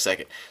back for a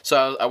second.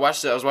 So I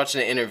was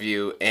watching an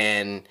interview,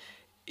 and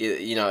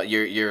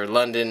your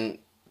London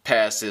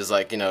pass is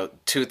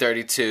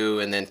 2:32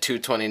 and then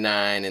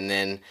 2:29, and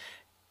then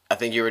I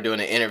think you were doing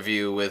an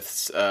interview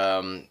with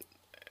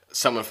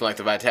someone from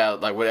the Vital,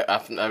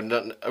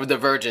 the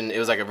Virgin. It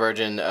was a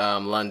Virgin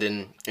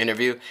London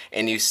interview,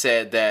 and you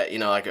said that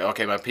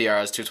okay, my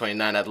PR is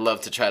 2:29. I'd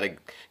love to try to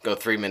go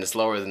 3 minutes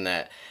lower than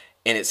that.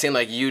 And it seemed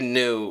like you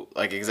knew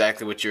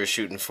exactly what you were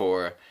shooting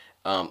for,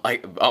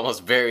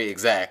 almost very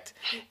exact.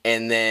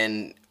 And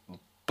then,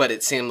 but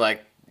it seemed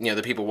like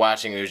the people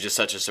watching, it was just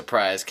such a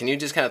surprise. Can you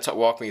just kind of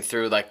walk me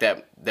through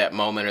that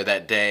moment or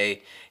that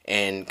day,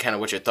 and kind of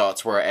what your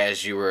thoughts were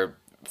as you were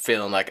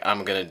feeling like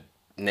I'm gonna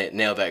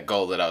nail that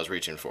goal that I was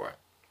reaching for?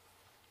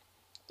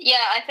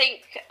 Yeah, I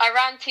think I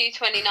ran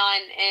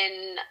 2:29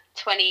 in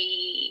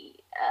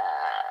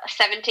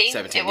 2017.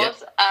 It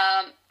was. Yep.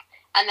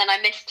 And then I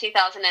missed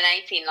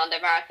 2018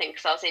 London Marathon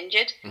because I was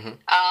injured. Mm-hmm.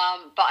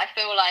 But I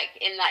feel like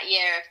in that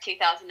year of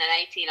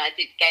 2018, I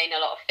did gain a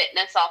lot of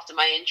fitness after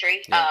my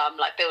injury,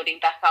 building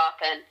back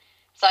up. And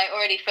so I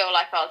already feel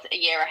like I was a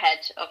year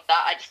ahead of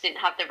that. I just didn't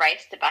have the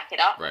race to back it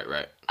up.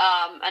 Right.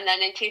 And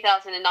then in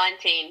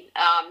 2019,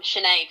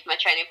 Sinead, my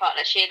training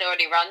partner, she had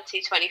already run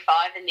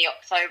 2:25 in the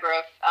October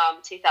of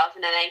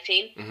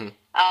 2018. Mm-hmm.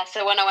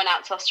 So when I went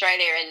out to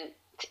Australia in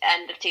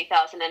end of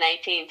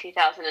 2018,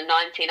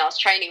 2019, I was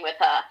training with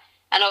her.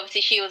 And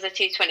obviously she was a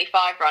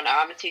 2:25 runner.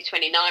 I'm a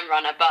 2:29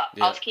 runner, but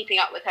I was keeping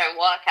up with her in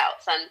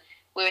workouts, and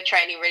we were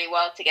training really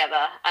well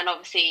together. And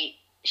obviously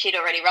she'd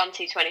already run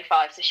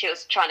 2:25, so she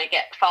was trying to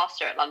get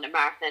faster at London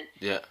Marathon.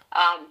 Yeah.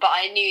 But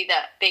I knew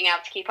that being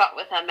able to keep up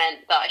with her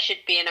meant that I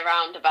should be in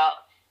around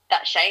about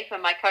that shape.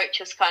 And my coach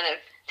was kind of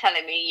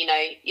telling me, you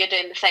know, you're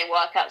doing the same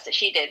workouts that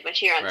she did when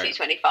she ran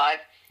 225.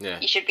 Yeah.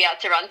 You should be able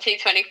to run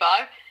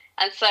 225.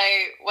 And so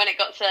when it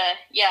got to,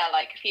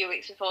 like a few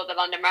weeks before the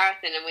London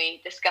Marathon and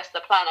we discussed the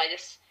plan, I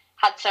just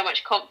had so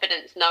much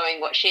confidence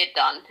knowing what she had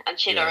done, and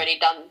she'd already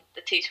done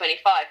the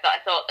 225, that I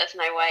thought there's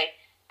no way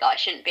that I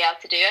shouldn't be able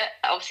to do it.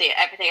 Obviously,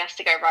 everything has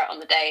to go right on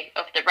the day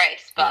of the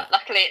race, but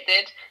luckily it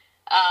did.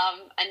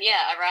 And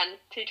I ran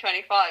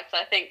 225. So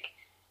I think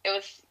it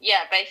was,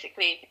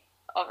 basically,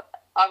 I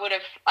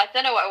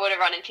don't know what I would have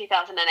run in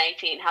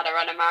 2018 had I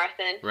run a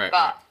marathon,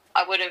 but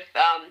I would have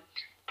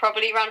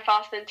probably run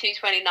faster than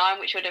 229,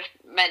 which would have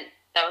meant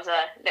there was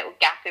a little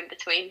gap in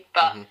between.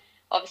 But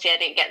obviously I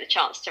didn't get the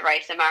chance to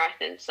race a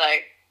marathon, so,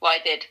 I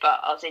did,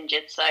 but I was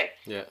injured, so,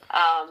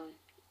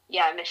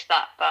 I missed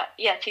that. But,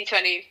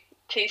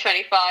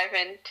 225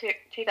 in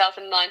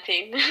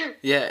 2019.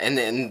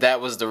 and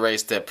that was the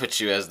race that put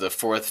you as the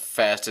 4th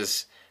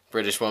fastest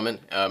British woman,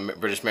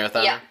 British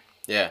marathoner?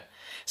 Yeah.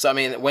 So, I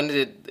mean,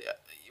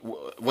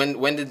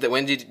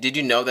 did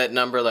you know that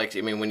number? Like,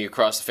 I mean, when you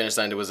crossed the finish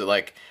line, was it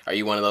like, are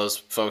you one of those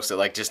folks that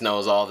like just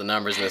knows all the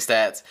numbers and the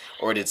stats,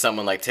 or did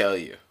someone like tell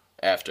you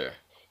after?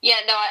 Yeah,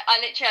 no,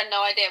 I literally had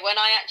no idea. When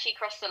I actually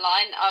crossed the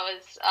line, I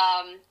was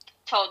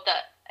told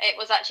that it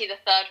was actually the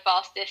 3rd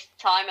fastest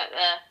time at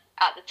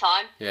the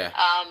time. Yeah.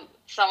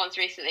 Someone's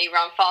recently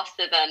run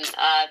faster than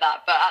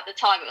that, but at the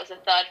time it was the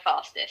 3rd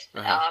fastest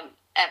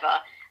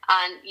ever.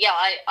 And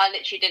I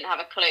literally didn't have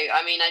a clue.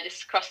 I mean, I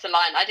just crossed the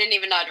line. I didn't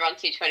even know I'd run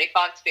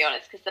 225, to be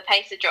honest, because the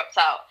pace had dropped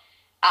out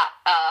at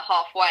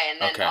halfway,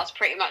 and then I was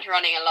pretty much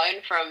running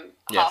alone from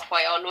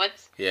halfway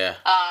onwards. Yeah.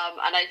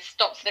 And I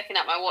stopped looking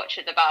at my watch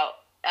at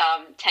about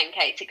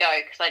 10k to go,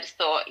 because I just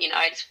thought,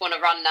 I just want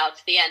to run now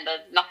to the end.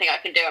 There's nothing I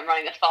can do. I'm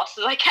running as fast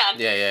as I can.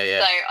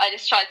 Yeah. So I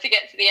just tried to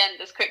get to the end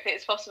as quickly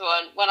as possible.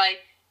 And when I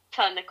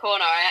turned the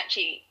corner, I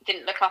actually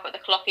didn't look up at the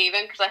clock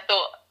even, because I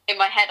thought, in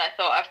my head, I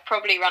thought I've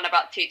probably run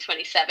about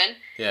 227.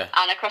 Yeah.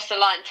 And across the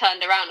line,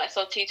 turned around, I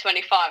saw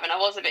 225, and I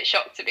was a bit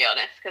shocked, to be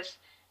honest, because,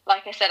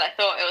 like I said, I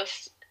thought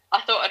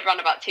I'd run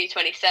about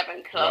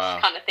 227, because I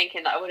was kind of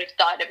thinking that I would have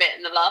died a bit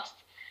in the last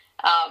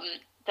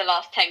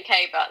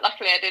 10k, but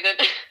luckily I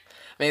didn't.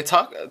 I mean,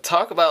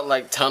 talk about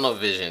like tunnel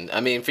vision.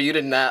 I mean, for you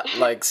to not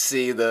like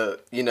see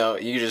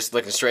you just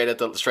looking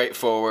straight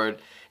forward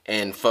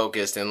and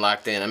focused and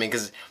locked in. I mean,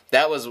 because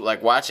that was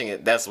like watching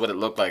it. That's what it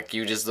looked like.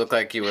 You just looked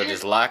like you were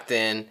just locked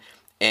in,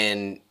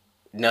 and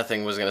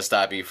nothing was gonna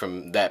stop you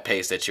from that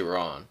pace that you were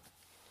on.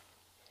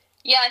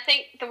 Yeah, I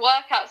think the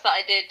workouts that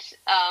I did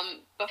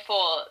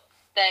before,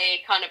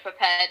 they kind of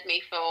prepared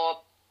me for.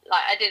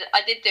 Like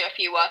I did do a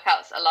few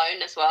workouts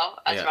alone as well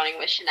as running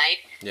with Sinead,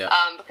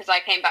 because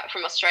I came back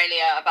from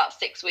Australia about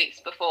 6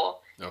 weeks before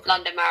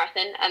London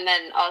Marathon, and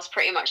then I was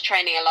pretty much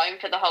training alone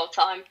for the whole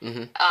time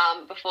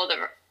before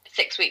the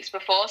 6 weeks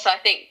before. So I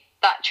think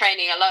that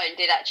training alone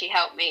did actually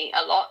help me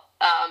a lot,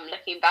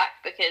 looking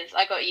back, because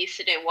I got used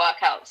to doing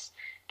workouts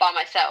by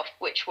myself,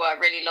 which were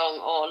really long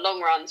or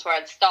long runs where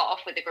I'd start off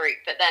with a group,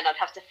 but then I'd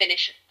have to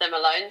finish them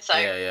alone. So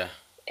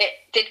it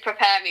did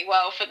prepare me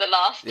well for the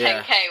last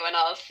 10k when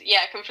I was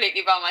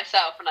completely by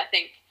myself, and I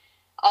think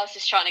I was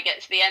just trying to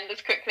get to the end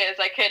as quickly as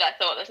I could. I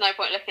thought there's no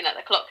point looking at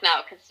the clock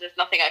now, because there's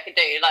nothing I can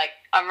do. Like,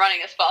 I'm running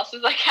as fast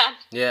as I can.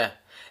 Yeah.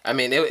 I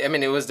mean,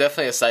 it was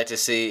definitely a sight to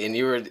see, and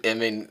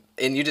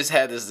you just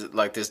had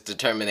this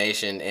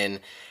determination, and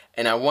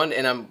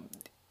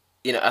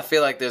I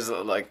feel like there's,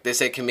 like, they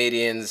say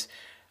comedians,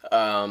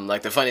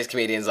 like the funniest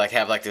comedians, like,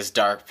 have like this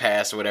dark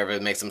past or whatever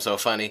that makes them so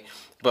funny.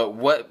 But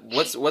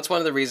what's one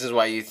of the reasons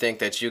why you think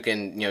that you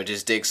can,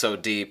 just dig so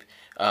deep,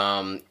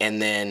 and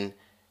then,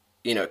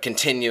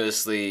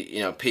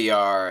 continuously,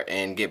 PR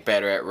and get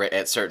better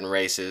at certain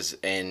races,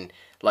 and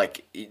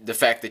like the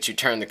fact that you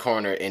turned the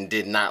corner and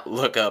did not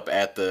look up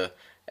at the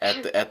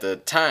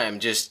time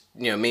just,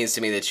 means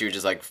to me that you're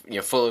just like,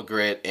 full of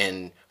grit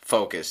and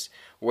focused.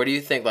 Where do you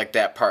think like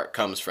that part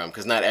comes from?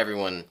 Because not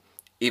everyone,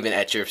 even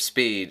at your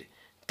speed,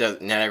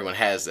 not everyone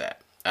has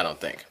that, I don't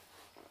think.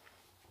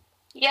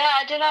 Yeah,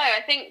 I don't know.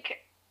 I think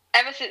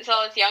ever since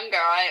I was younger,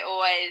 I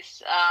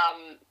always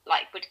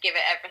would give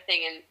it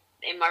everything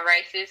in my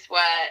races,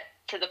 where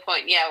to the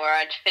point where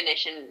I'd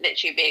finish and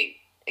literally be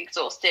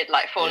exhausted,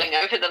 like falling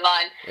over the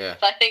line. Yeah.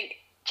 So I think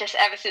just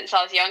ever since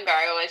I was younger,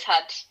 I always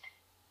had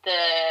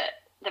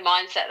the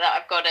mindset that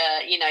I've got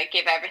to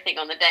give everything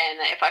on the day, and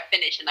that if I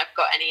finish and I've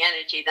got any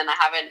energy, then I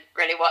haven't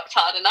really worked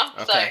hard enough.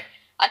 Okay. So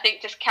I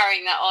think just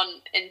carrying that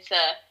on into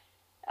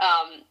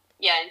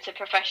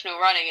professional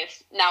running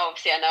is now,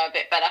 obviously I know a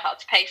bit better how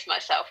to pace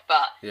myself,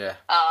 but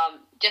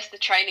just the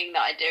training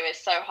that I do is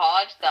so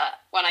hard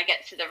that when I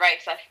get to the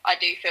race, I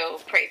do feel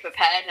pretty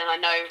prepared, and I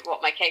know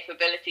what my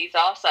capabilities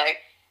are. So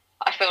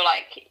I feel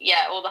like,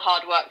 all the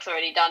hard work's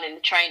already done in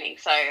the training,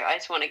 so I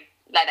just want to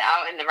let it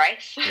out in the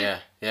race.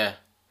 Yeah.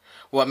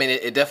 Well, I mean,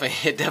 it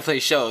definitely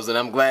shows, and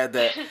I'm glad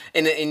that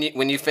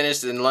when you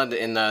finished in London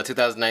in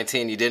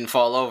 2019, you didn't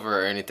fall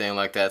over or anything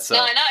like that. So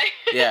no, I know.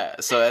 Yeah,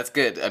 so that's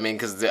good. I mean,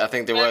 because I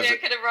think there Maybe I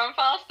could have run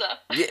faster.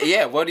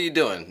 Yeah. What are you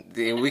doing?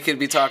 We could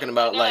be talking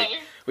about like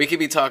we could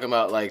be talking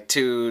about like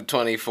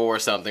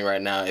 2:24 something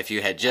right now if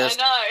you had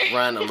just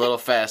run a little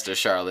faster,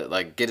 Charlotte.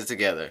 Like, get it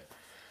together.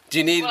 Do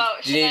you need? Well,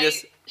 do you need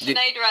this? Sinead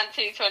ran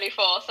 2:24,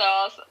 so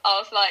I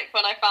was like,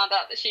 when I found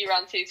out that she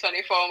ran 2:24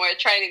 and we were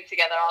training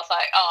together, I was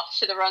like, oh, I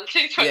should have run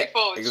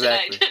 2:24 with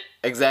exactly. Sinead.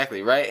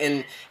 Exactly,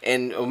 right?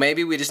 And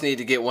maybe we just need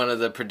to get one of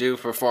the Purdue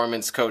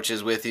performance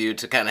coaches with you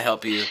to kind of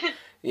help you,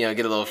 get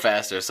a little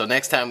faster. So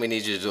next time we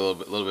need you to do a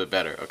little bit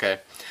better, okay?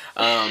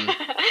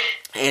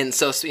 And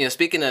so,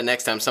 speaking of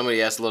next time,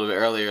 somebody asked a little bit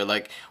earlier,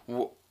 like,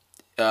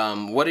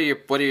 what are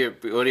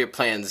your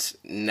plans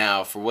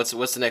now for what's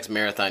the next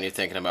marathon you're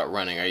thinking about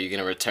running? Are you going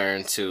to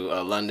return to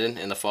London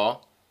in the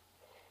fall?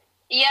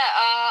 Yeah,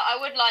 I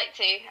would like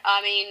to.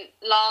 I mean,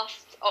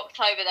 last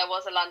October there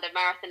was a London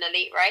Marathon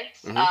Elite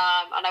race, and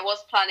I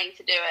was planning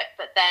to do it,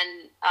 but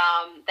then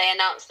they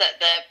announced that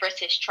the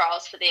British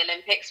trials for the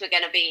Olympics were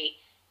going to be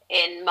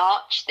in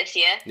March this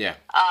year. Yeah.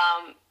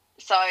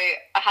 So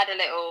I had a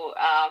little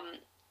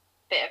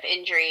bit of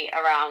injury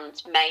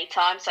around May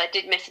time, so I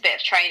did miss a bit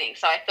of training.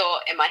 So I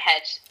thought in my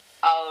head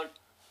I'll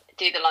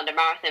do the London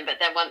Marathon, but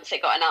then once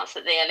it got announced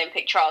that the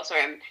Olympic trials were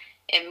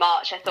in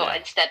March, I thought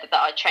instead that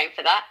I'd train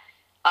for that.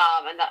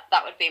 And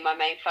that would be my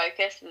main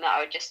focus, and that I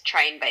would just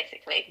train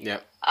basically.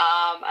 Yeah.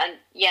 And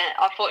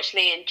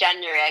unfortunately in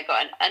January I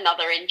got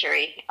another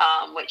injury,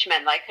 which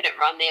meant that I couldn't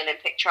run the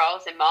Olympic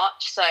trials in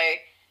March. So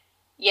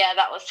yeah,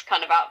 that was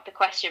kind of out of the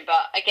question.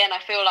 But again, I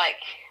feel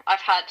like I've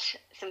had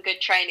some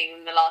good training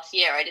in the last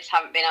year. I just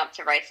haven't been able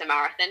to race a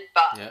marathon.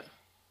 But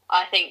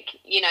I think,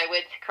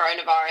 with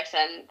coronavirus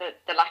and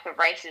the lack of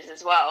races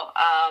as well,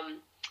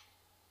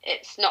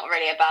 it's not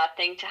really a bad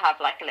thing to have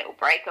like a little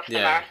break off the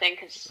marathon,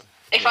 because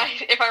if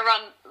I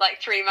run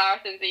like 3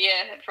 marathons a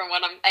year from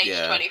when I'm age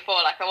 24,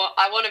 like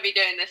I want to be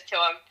doing this till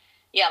I'm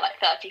like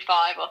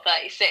 35 or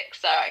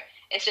 36. So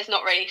it's just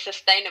not really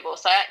sustainable.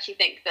 So I actually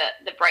think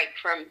that the break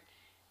from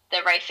the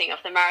racing of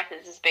the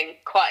marathons has been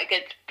quite a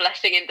good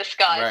blessing in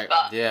disguise. Right.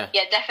 But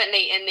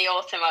definitely in the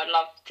autumn I'd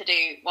love to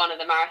do one of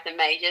the marathon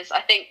majors.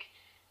 I think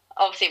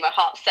obviously my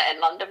heart's set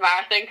in London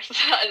Marathon because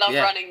I love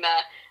running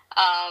there.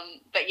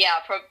 But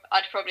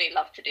I'd probably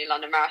love to do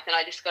London Marathon.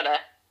 I just got to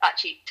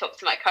actually talk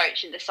to my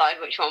coach and decide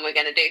which one we're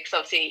going to do, because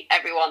obviously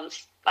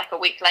everyone's like a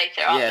week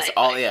later, aren't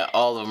they?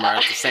 All of them are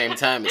at the same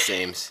time, it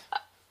seems.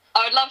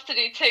 I would love to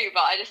do 2,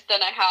 but I just don't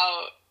know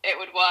how it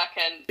would work,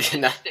 and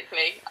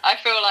logistically I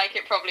feel like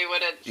it probably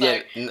wouldn't.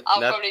 So I'll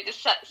probably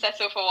just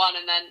settle for one,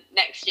 and then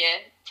next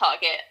year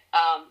target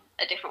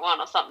a different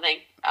one or something.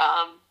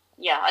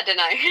 I don't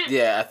know.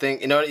 I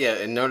think in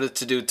order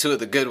to do 2 of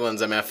the good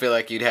ones, I mean, I feel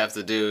like you'd have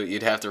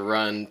to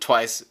run 2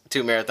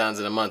 marathons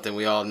in a month, and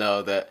we all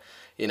know that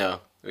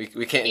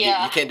we can't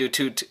you can't do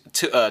two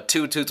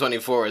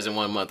 2:24s in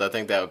 1 month. I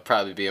think that would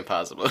probably be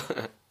impossible.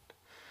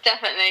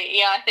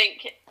 Definitely, I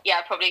think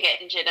I'd probably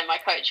get injured and my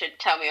coach would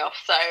tell me off,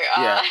 so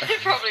I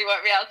probably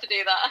won't be able to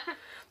do that.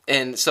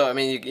 And so, I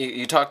mean,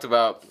 you talked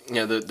about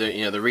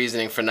the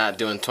reasoning for not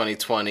doing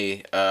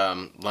 2020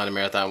 London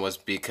Marathon was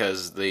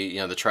because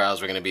the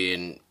trials were going to be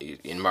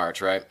in March,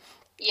 right?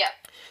 Yeah.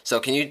 So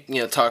can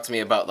you talk to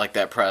me about like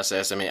that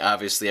process? I mean,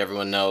 obviously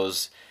everyone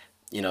knows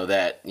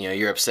that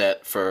you're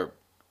upset for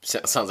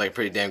sounds like a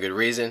pretty damn good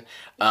reason,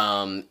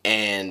 and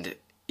can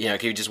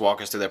you just walk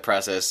us through that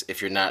process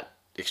if you're not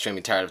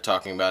extremely tired of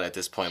talking about it at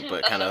this point,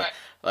 but kind of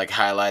like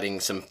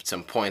highlighting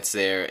some points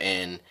there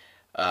and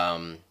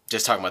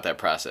just talking about that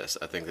process.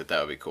 I think that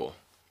would be cool.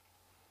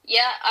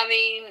 Yeah, I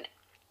mean,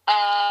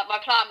 my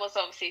plan was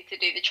obviously to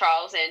do the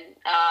trials in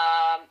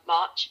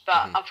March,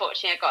 but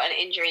unfortunately I got an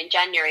injury in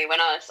January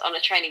when I was on a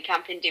training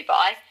camp in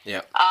Dubai.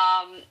 Yeah.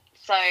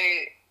 So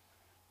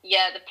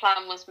the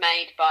plan was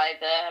made by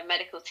the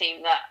medical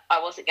team that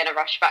I wasn't going to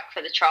rush back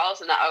for the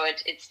trials, and that I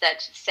would instead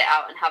sit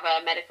out and have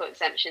a medical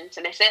exemption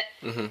to miss it.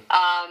 And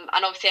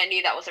obviously I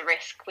knew that was a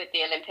risk with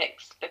the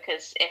Olympics,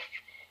 because if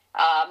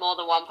more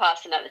than one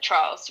person at the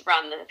trials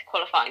ran the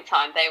qualifying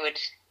time, they would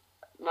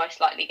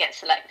most likely get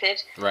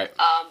selected. Right.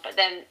 But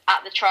then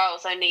at the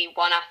trials, only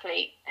one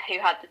athlete who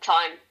had the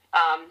time,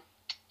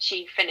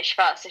 she finished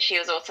first, so she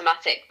was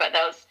automatic, but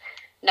there was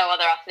no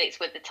other athletes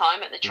with the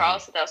time at the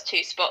trials, so there was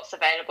 2 spots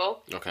available.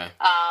 Okay.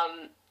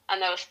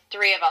 And there was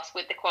 3 of us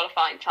with the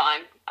qualifying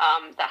time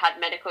that had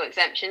medical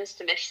exemptions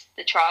to miss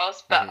the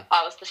trials, but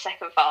I was the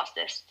second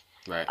fastest.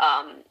 Right.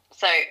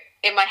 So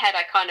in my head,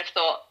 I kind of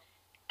thought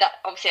that,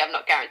 obviously I'm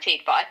not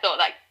guaranteed, but I thought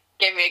that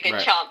gave me a good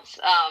chance,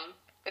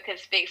 because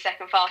being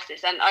second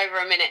fastest and over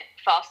a minute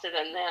faster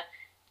than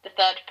the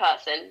third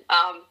person.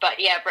 But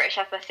British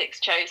Athletics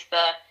chose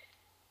the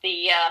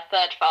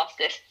 3rd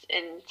fastest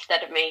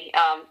instead of me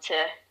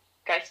to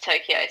go to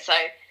Tokyo. So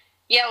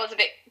I was a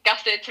bit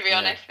gutted, to be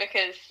honest,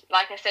 because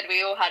like I said,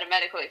 we all had a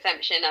medical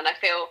exemption, and I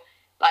feel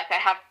like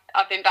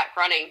I've been back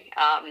running.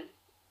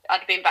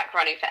 I'd been back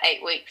running for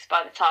 8 weeks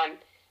by the time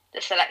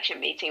the selection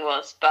meeting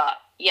was, but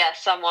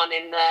someone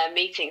in the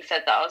meeting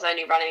said that I was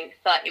only running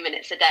 30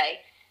 minutes a day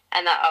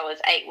and that I was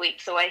 8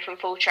 weeks away from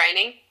full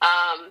training.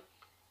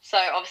 So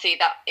obviously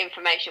that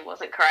information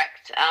wasn't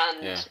correct,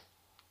 and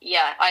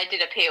yeah, I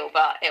did appeal,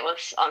 but it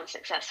was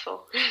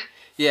unsuccessful.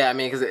 Yeah, I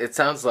mean, because it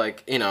sounds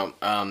like,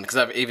 because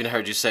I've even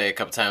heard you say a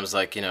couple times,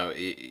 like,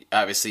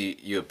 obviously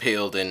you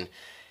appealed, and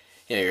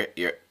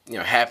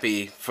you're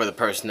happy for the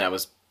person that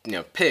was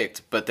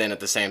picked, but then at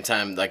the same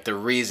time, like, the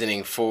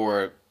reasoning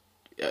for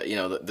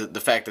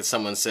the fact that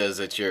someone says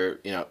that you're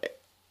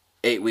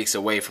 8 weeks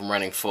away from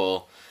running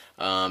full,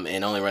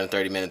 and only running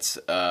 30 minutes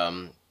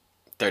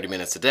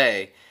a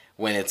day,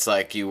 when it's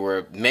like you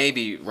were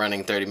maybe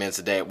running 30 minutes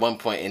a day at one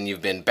point and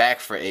you've been back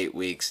for 8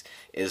 weeks,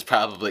 is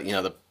probably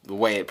the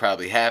way it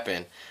probably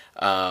happened.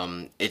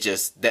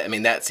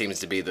 That seems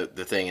to be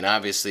the thing, and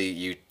obviously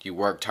you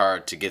worked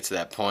hard to get to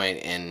that point,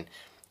 and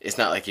it's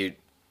not like you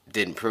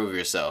didn't prove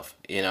yourself,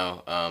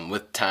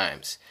 with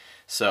times.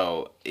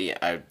 So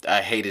yeah,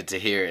 I hated to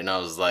hear it, and I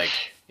was like,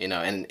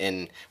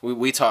 and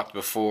we talked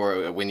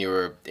before when you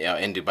were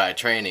in Dubai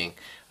training,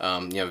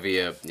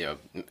 via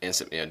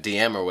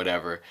DM or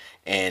whatever,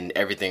 and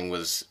everything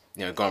was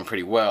going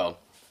pretty well,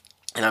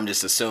 and I'm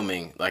just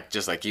assuming, like,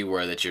 just like you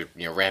were, that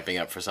you're ramping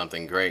up for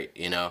something great,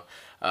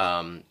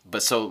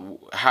 But so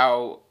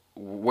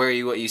where are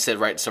you? What you said,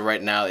 right? So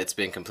right now it's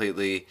been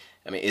completely.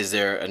 I mean, is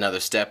there another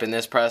step in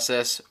this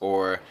process,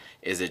 or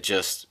is it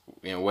just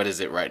what is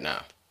it right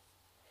now?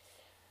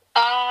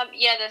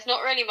 Yeah, there's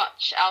not really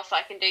much else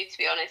I can do, to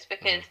be honest,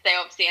 because they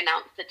obviously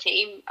announced the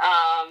team,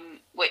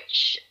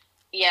 which,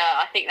 yeah,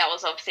 I think that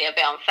was obviously a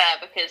bit unfair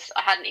because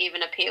I hadn't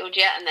even appealed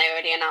yet, and they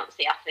already announced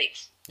the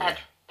athletes had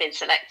been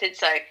selected.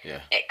 So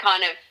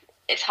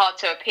it's hard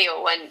to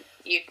appeal when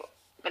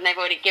they've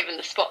already given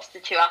the spots to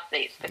two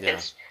athletes,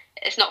 because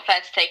it's not fair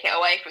to take it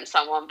away from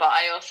someone. But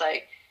I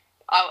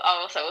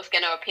also was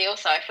going to appeal,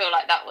 so I feel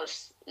like that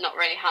was not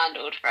really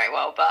handled very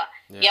well. But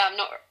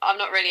I'm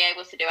not really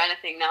able to do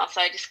anything now,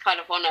 so I just kind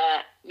of want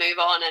to move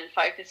on and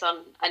focus on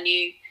a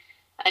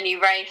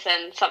new race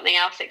and something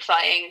else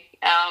exciting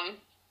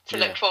to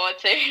look forward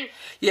to.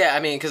 Yeah, I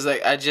mean, because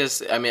like I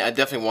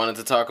definitely wanted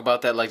to talk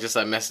about that. Like, just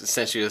I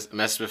sent you a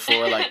message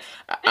before. Like,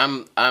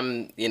 I'm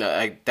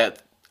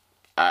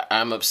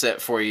I'm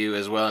upset for you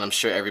as well, and I'm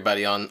sure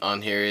everybody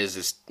on here is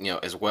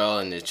as well.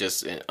 And it's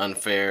just an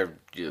unfair.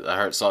 I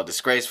heard it's all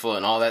disgraceful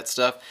and all that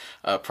stuff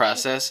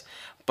process.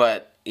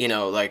 But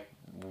like,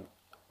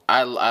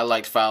 I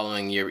liked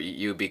following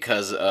you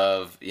because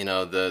of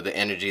the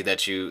energy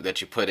that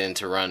you put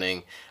into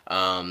running,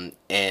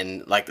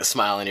 and like the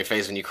smile on your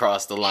face when you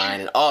cross the line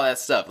and all that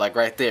stuff, like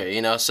right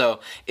there, So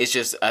it's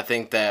just, I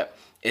think that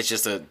it's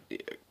just a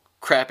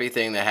crappy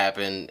thing that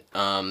happened.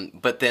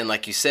 But then,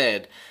 like you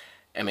said,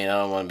 I mean, I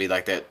don't want to be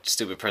like that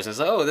stupid person that's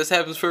like, oh, this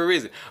happens for a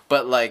reason.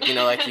 But like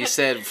like you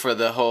said, for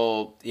the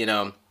whole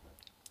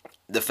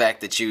the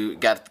fact that you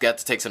got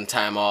to take some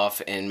time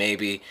off and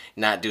maybe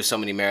not do so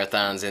many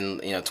marathons,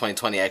 and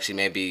 2020 actually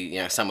may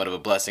be somewhat of a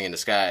blessing in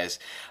disguise.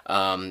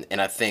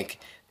 And I think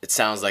it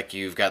sounds like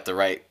you've got the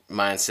right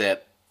mindset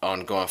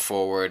on going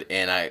forward,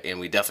 and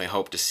we definitely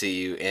hope to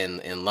see you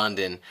in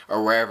London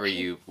or wherever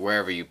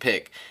you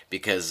pick,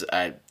 because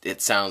it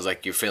sounds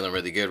like you're feeling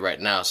really good right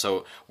now.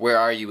 So where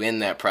are you in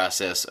that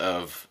process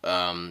of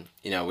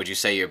would you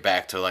say you're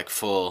back to like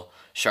full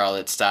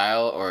Charlotte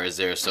style, or is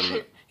there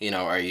some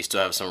are you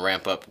still have some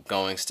ramp up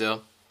going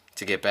still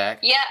to get back?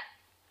 Yeah.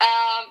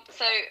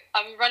 So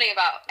I'm running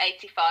about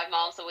 85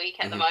 miles a week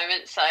at the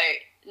moment. So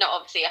not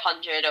obviously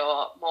 100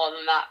 or more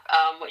than that,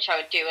 which I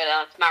would do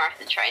as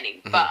marathon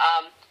training. But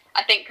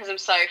I think because I'm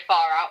so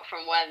far out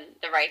from when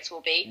the race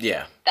will be,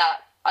 that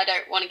I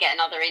don't want to get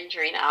another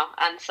injury now.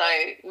 And so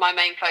my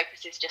main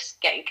focus is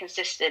just getting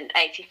consistent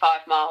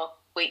 85-mile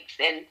weeks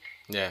in.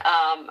 Yeah.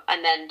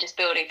 And then just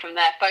building from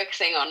there,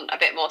 focusing on a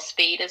bit more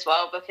speed as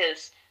well,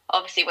 because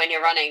obviously when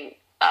you're running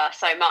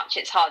so much,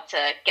 it's hard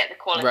to get the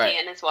quality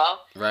in as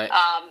well. Right.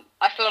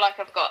 I feel like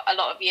I've got a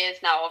lot of years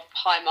now of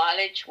high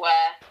mileage where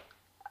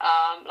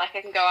like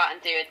I can go out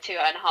and do a 2.5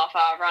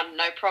 hour run,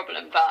 no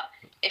problem. But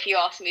if you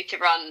ask me to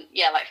run,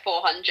 like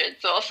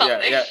 400s or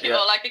something,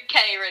 or like a K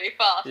really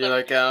fast, you're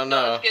like, I don't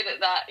know. Not as good at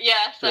that.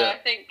 Yeah, so I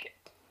think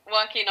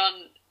working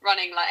on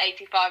running like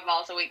 85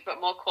 miles a week, but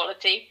more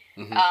quality,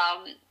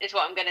 is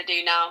what I'm going to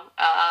do now,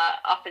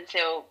 up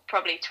until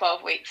probably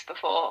 12 weeks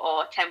before,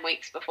 or 10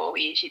 weeks before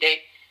we usually do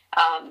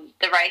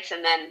the race,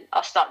 and then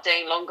I'll start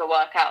doing longer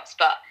workouts.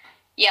 But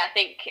I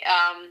think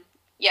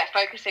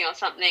focusing on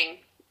something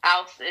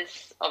else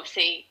is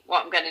obviously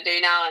what I'm going to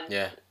do now,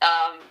 and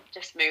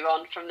just move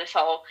on from this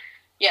whole.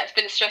 It's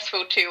been a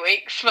stressful 2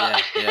 weeks,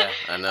 but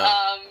I know.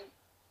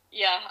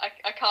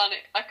 I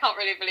can't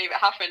really believe it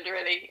happened.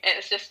 Really,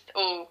 it's just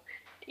all.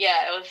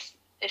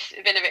 It's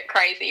been a bit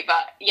crazy,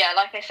 but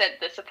like I said,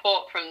 the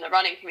support from the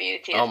running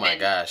community has been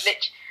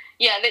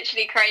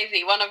literally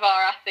crazy. One of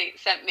our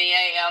athletes sent me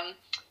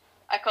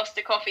a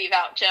Costa coffee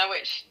voucher,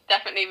 which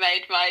definitely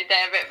made my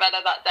day a bit better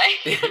that day.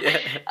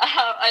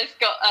 I just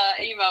got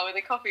an email with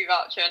a coffee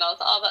voucher, and I was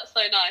like, oh, that's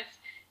so nice.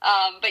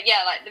 But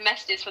like the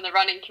messages from the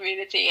running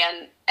community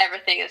and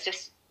everything has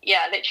just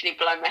literally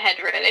blown my head.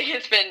 Really,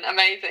 it's been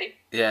amazing.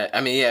 Yeah,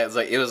 I mean, yeah,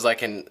 it was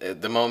like in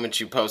the moment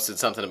you posted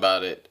something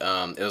about it,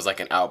 it was like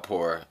an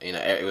outpour. You know,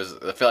 it was.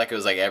 I feel like it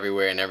was like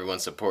everywhere and everyone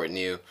supporting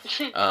you.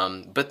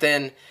 But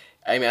then,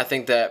 I mean, I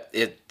think that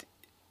it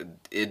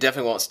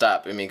definitely won't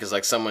stop. I mean, because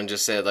like someone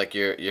just said, like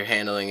you're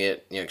handling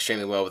it, you know,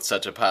 extremely well with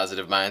such a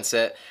positive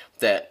mindset.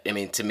 That, I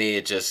mean, to me,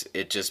 it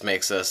just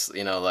makes us,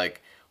 you know,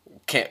 like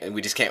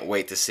we just can't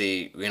wait to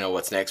see, you know,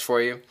 what's next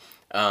for you.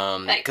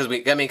 Because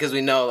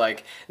we know,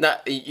 like,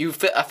 not you.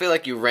 I feel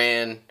like you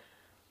ran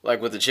like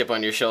with a chip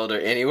on your shoulder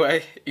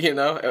anyway, you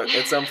know,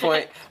 at some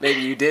point.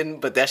 Maybe you didn't,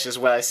 but that's just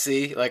what I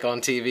see, like, on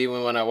TV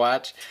when I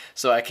watch.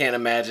 So I can't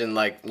imagine,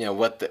 like, you know,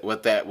 what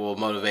that will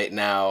motivate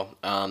now,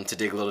 to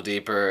dig a little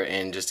deeper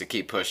and just to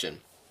keep pushing.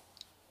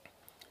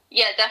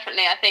 Yeah,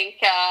 definitely. I think,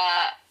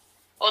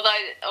 although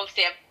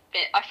obviously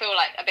I feel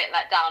like a bit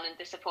let down and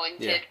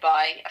disappointed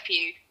by a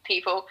few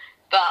people,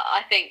 but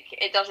I think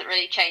it doesn't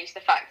really change the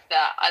fact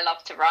that I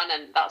love to run,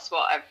 and that's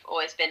what I've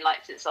always been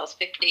like since I was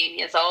 15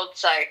 years old.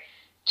 So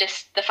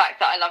just the fact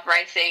that I love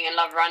racing and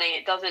love running,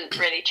 it doesn't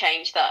really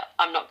change that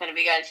I'm not going to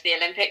be going to the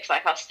Olympics.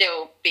 Like, I'll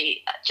still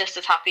be just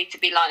as happy to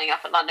be lining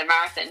up at London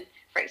Marathon,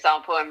 for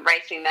example, and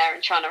racing there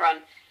and trying to run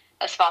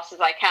as fast as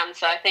I can.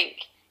 So I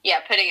think,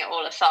 putting it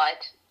all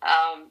aside,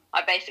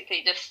 I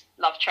basically just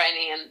love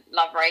training and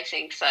love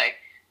racing. So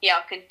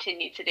I'll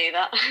continue to do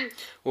that.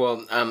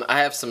 Well, I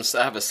have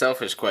a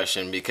selfish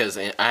question, because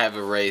I have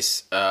a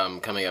race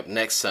coming up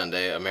next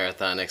Sunday, a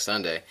marathon next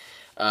Sunday,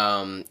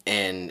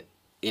 and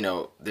you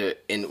know,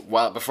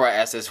 before I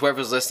ask this,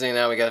 whoever's listening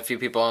now, we got a few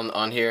people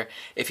on here.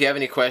 If you have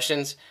any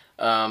questions,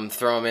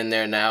 throw them in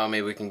there now.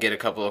 Maybe we can get a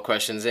couple of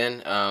questions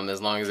in,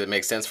 as long as it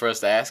makes sense for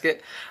us to ask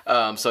it.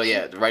 So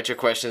yeah, write your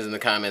questions in the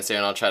comments there,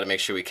 and I'll try to make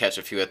sure we catch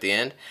a few at the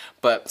end.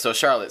 But so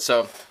Charlotte,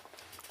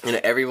 you know,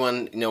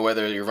 everyone, you know,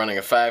 whether you're running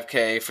a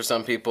 5K for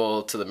some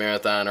people to the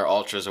marathon or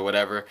ultras or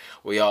whatever,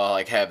 we all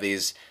like have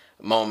these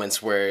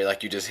moments where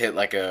like you just hit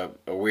like a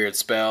weird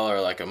spell,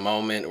 or like a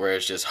moment where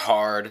it's just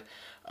hard.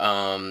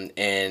 And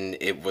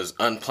it was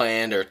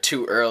unplanned or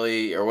too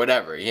early or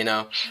whatever, you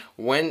know.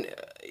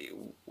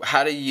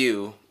 How do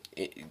you,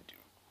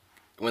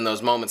 when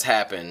those moments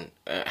happen,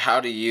 how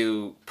do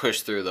you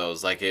push through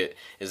those? Like,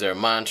 is there a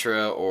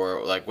mantra,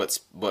 or like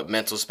what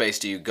mental space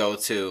do you go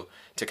to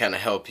kind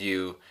of help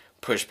you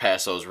push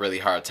past those really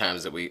hard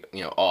times that we,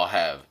 you know, all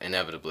have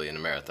inevitably in a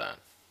marathon?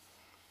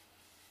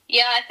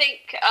 Yeah, I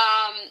think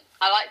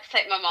I like to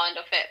take my mind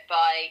off it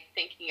by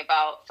thinking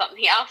about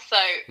something else. So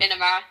in a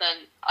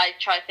marathon, I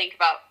try to think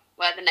about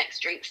where the next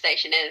drink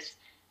station is,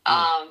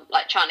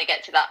 like trying to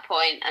get to that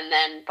point. And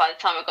then by the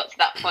time I got to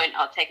that point,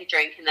 I'll take a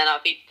drink, and then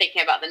I'll be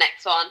thinking about the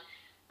next one.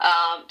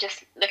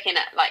 Just looking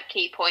at like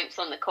key points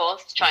on the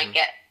course to try and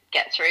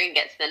get through and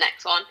get to the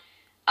next one.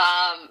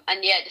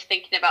 And just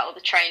thinking about all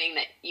the training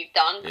that you've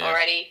done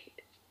already,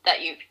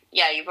 that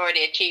you've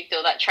already achieved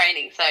all that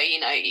training. So, you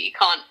know, you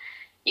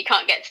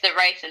can't get to the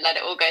race and let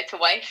it all go to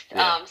waste.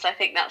 So I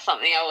think that's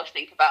something I always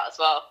think about as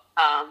well,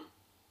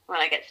 when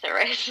I get to the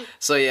race.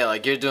 So yeah,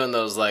 like you're doing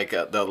those like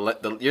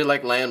you're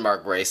like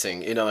landmark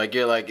racing, you know, like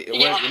you're like,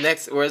 where's the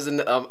next?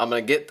 I'm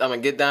gonna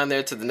get down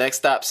there to the next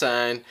stop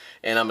sign,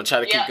 and I'm gonna try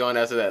to keep going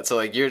after that. So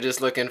like you're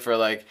just looking for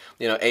like,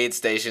 you know, aid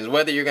stations,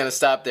 whether you're gonna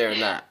stop there or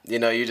not. You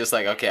know, you're just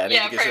like, okay, I need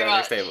to get to that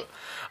next table.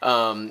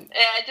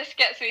 It just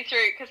gets me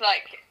through, because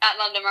like at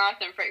London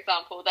Marathon, for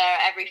example, they're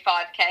every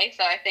 5K.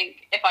 So I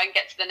think if I can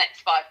get to the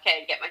next 5K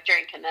and get my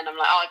drink, and then I'm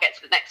like, I'll get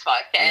to the next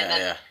 5K, and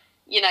then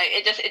you know,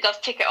 it does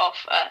tick it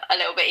off a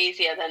little bit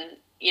easier than,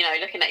 you know,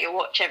 looking at your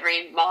watch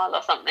every mile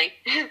or something.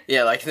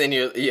 Yeah, like then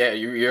you're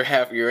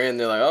in.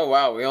 They're like, oh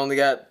wow, we only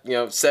got, you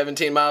know,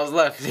 17 miles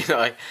left. You know,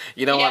 like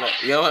you don't want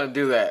to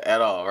do that at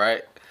all,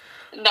 right?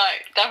 No,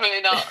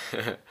 definitely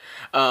not.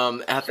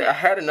 I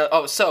had another.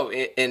 Oh, so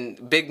in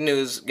big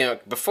news, you know,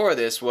 before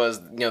this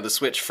was, you know, the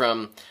switch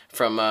from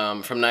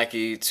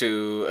Nike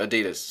to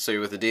Adidas. So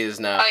you're with Adidas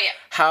now. Oh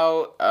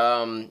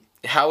yeah.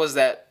 How was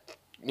that,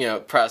 you know,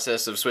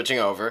 process of switching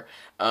over?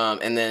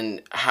 And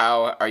then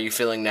how are you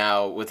feeling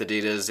now with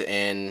Adidas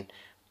and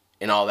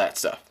all that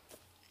stuff?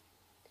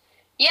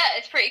 Yeah,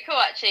 it's pretty cool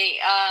actually.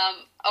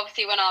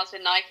 Obviously, when I was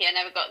with Nike, I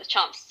never got the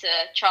chance to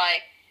try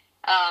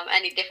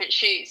any different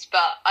shoes, but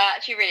I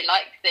actually really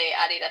like the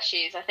Adidas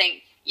shoes. I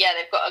think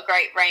they've got a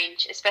great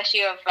range,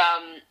 especially of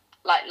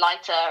like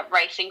lighter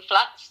racing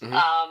flats.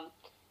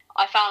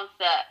 I found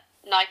that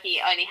Nike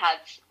only had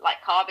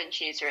like carbon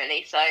shoes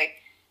really, so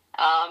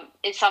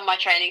in some of my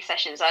training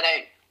sessions I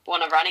don't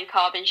want to run in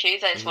carbon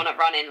shoes. I just want to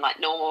run in like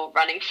normal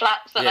running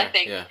flats, and I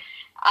think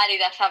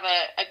Adidas have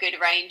a good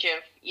range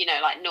of, you know,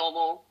 like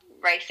normal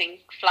racing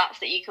flats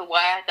that you can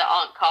wear that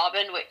aren't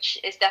carbon, which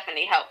is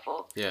definitely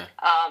helpful.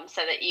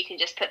 So that you can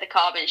just put the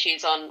carbon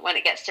shoes on when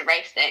it gets to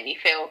race day, and you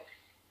feel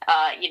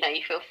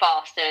you feel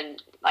fast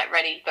and like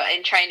ready. But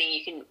in training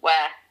you can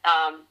wear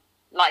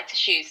lighter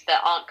shoes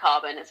that aren't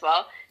carbon as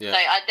well. So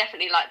I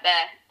definitely like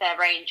their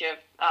range of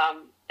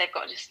they've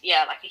got just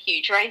like a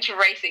huge range of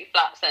racing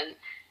flats, and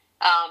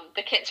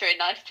The kit's really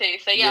nice too.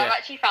 So yeah, I've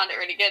actually found it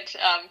really good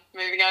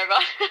moving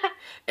over.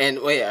 And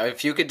well, yeah,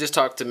 if you could just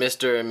talk to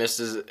Mr. and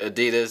Mrs.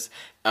 Adidas,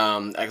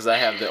 because I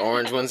have the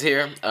orange ones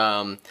here,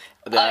 the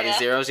Adi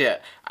Zeros. Yeah,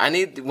 I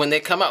need when they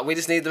come out. We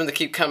just need them to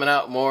keep coming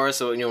out more,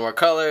 so more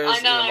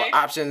colors, more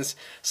options,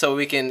 so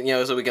we can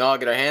so we can all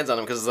get our hands on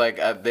them. Because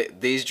like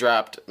these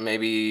dropped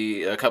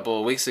maybe a couple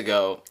of weeks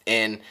ago,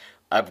 and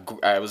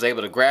I was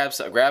able to grab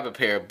a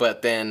pair,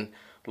 but then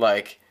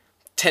like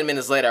 10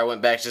 minutes later, I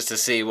went back just to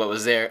see what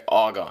was there,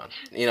 all gone.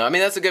 I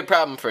mean, that's a good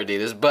problem for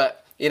Adidas,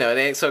 but, it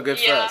ain't so good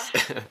for us.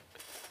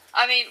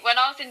 I mean, when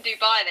I was in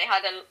Dubai, they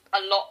had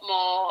a lot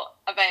more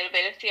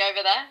availability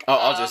over there. Oh,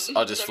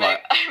 I'll just fly.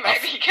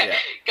 Maybe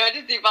go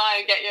to Dubai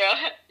and get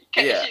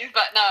your shoes.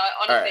 But no,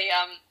 honestly,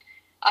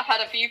 I've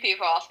had a few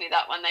people ask me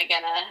that when they're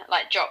going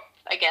to, drop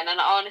again, and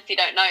I honestly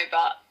don't know,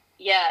 but...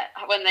 Yeah,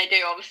 when they do,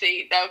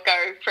 obviously, they'll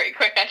go pretty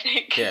quick, I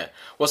think. Yeah.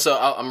 Well, so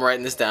I'm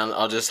writing this down.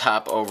 I'll just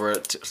hop over,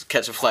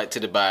 catch a flight to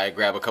Dubai,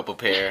 grab a couple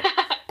pair,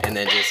 and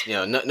then just,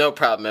 no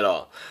problem at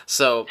all.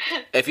 So,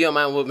 if you don't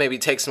mind, we'll maybe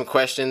take some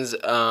questions.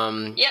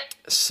 Yep.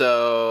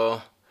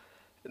 So,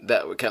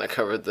 that we kind of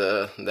covered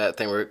that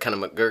thing. We're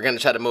going to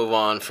try to move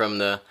on from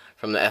the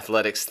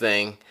athletics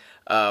thing.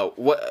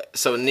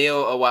 So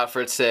Neil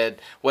Watford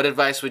said, what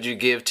advice would you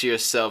give to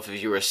yourself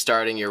if you were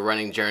starting your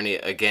running journey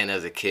again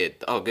as a kid?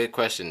 Oh, good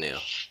question, Neil.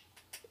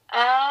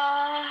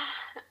 I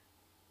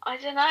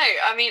don't know.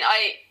 I mean,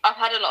 I've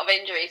had a lot of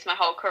injuries my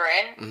whole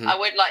career. Mm-hmm. I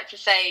would like to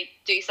say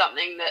do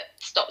something that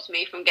stops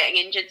me from getting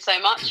injured so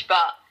much,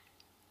 but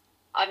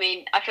I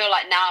mean, I feel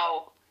like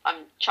now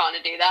I'm trying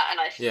to do that, and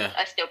I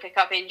still pick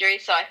up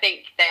injuries, so I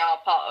think they are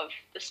part of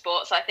the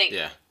sport. So I think...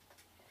 Yeah.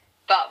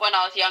 But when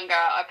I was younger,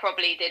 I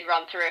probably did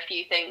run through a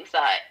few things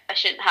that I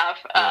shouldn't have.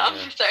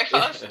 So if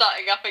I was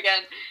starting up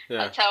again,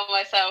 I'd tell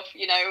myself,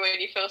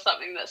 when you feel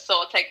something that's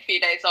sore, take a few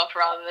days off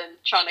rather than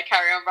trying to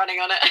carry on running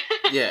on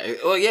it. Yeah.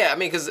 Well, yeah. I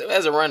mean, because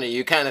as a runner,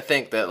 you kind of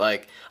think that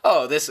like,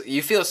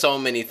 you feel so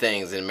many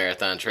things in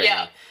marathon training.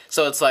 Yeah.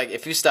 So it's like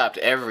if you stopped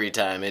every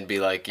time, it'd be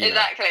like,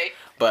 Exactly.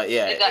 But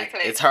yeah,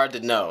 it's hard to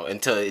know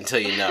until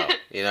you know,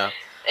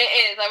 It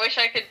is. I wish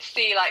I could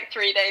see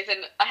 3 days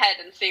ahead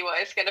and see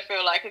what it's going to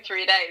feel like in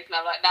 3 days. And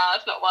I'm like, nah,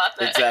 it's not worth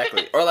it.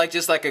 Exactly. Or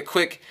just a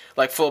quick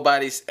full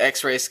body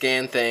X-ray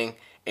scan thing,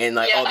 and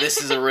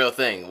this is a real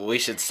thing. We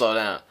should slow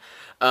down.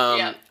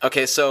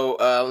 Okay, so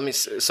let me.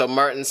 So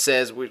Martin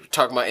says we're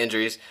talking about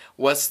injuries.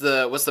 What's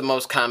the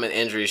most common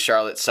injury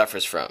Charlotte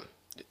suffers from?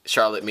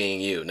 Charlotte meaning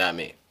you, not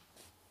me.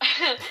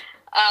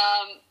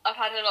 I've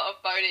had a lot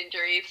of bone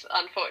injuries,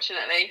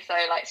 unfortunately. So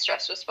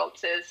stress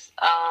responses.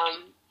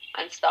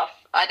 And stuff.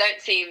 I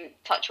don't seem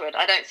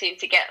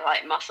to get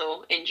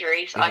muscle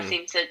injuries. Mm-hmm. I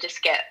seem to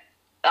just get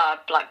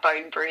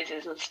bone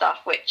bruises and stuff,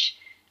 which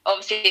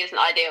obviously isn't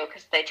ideal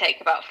because they take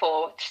about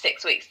 4 to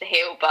 6 weeks to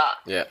heal. But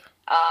they're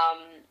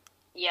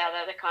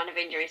the kind of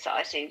injuries that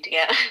I seem to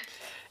get.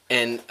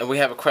 And we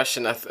have a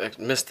question. I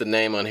missed the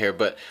name on here,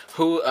 but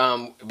who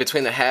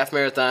between the half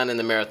marathon and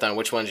the marathon,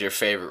 which one's your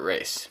favorite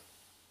race?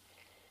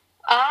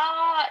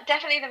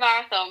 Definitely the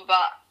marathon,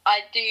 but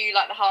I do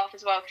like the half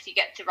as well because you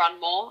get to run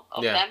more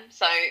of them.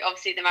 So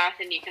obviously the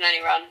marathon you can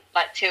only run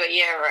 2 a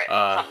year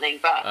or something,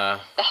 but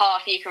the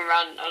half you can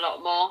run a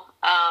lot more.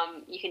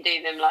 You can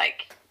do them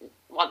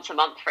once a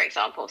month, for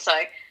example. So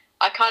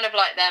I kind of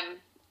like them.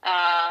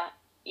 I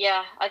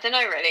don't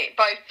know really,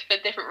 both for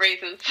different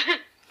reasons.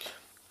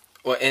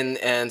 Well,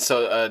 and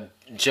so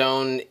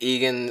Joan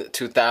Egan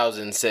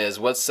 2000 says,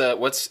 what's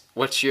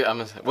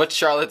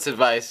Charlotte's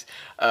advice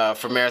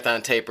for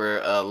marathon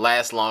taper,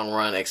 last long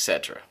run,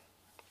 etc.?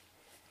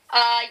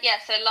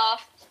 So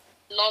last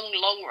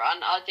long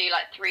run, I'll do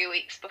 3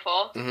 weeks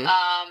before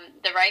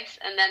the race,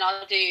 and then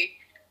I'll do,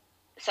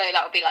 so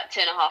that would be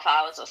 2.5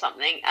 hours or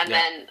something, and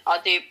then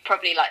I'll do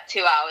probably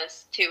 2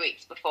 hours 2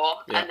 weeks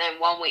before, and then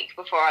 1 week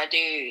before I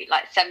do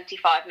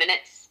 75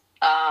 minutes,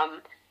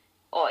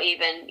 or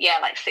even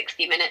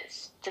 60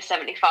 minutes to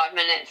 75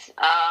 minutes.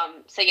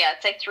 I'd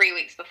say 3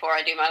 weeks before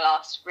I do my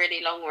last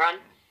really long run,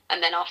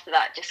 and then after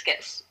that just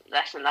gets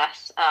less and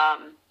less.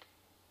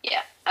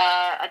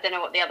 I don't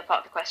know what the other part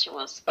of the question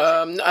was.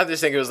 I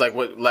just think it was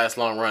what last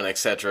long run,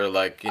 etc.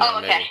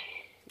 Okay.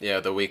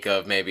 Maybe, the week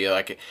of maybe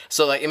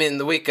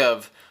the week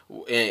of.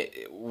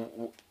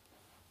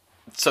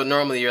 So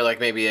normally you're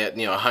maybe at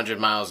 100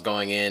 miles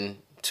going in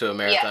to a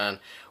marathon. Yeah.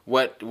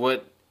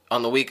 What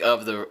on the week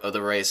of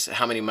the race?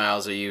 How many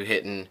miles are you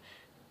hitting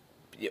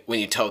when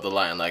you toe the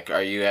line?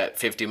 Are you at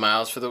 50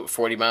 miles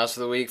 40 miles for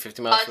the week?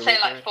 50 miles? I'd say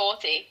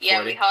 40. Yeah,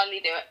 40? We hardly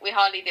do it. We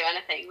hardly do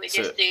anything. We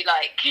just do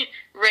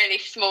really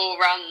small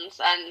runs,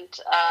 and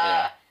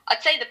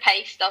I'd say the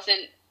pace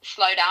doesn't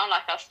slow down.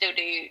 I'll still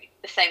do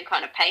the same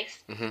kind of pace,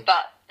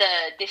 but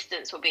the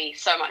distance will be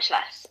so much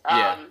less.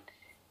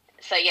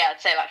 So I'd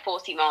say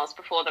 40 miles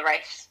before the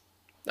race.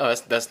 Oh,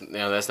 that's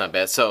not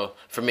bad. So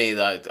for me,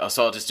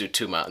 so I'll just do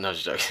 2 miles. No,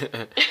 just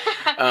joking.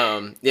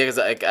 Because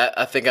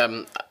I think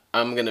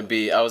I'm gonna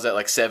be. I was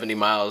at 70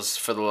 miles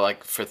for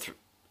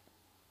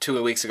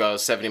 2 weeks ago. I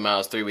was 70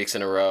 miles 3 weeks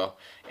in a row,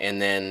 and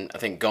then I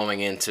think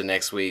going into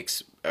next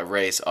week's a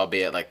race,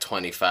 albeit like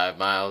 25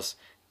 miles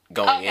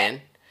going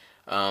in.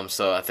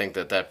 So I think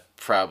that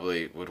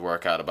probably would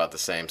work out about the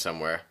same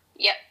somewhere.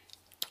 Yep.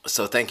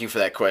 So thank you for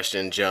that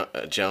question,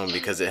 Joan,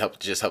 because it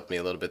helped me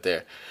a little bit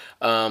there.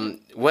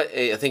 What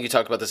I think you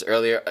talked about this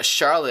earlier.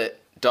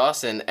 Charlotte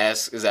Dawson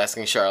is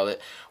asking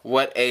Charlotte,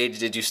 what age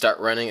did you start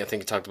running? I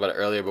think you talked about it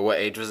earlier, but what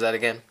age was that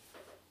again?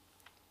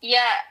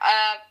 Yeah,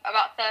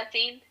 about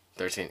 13.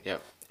 13,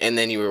 yep. And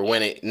then you were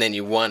winning, and then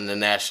you won the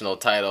national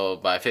title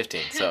by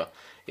 15. So,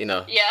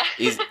 yeah,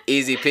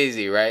 easy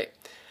peasy, right?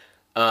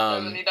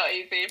 Totally not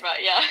easy,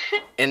 but yeah.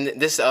 And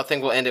this, I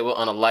think we'll end it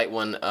on a light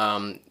one.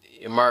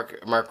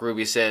 Mark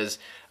Ruby says,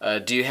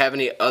 do you have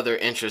any other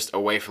interest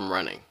away from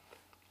running?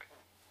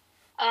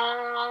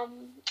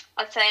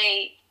 I'd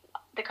say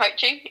the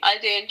coaching I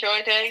do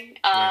enjoy doing.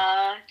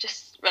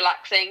 Just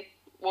relaxing,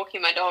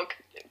 walking my dog,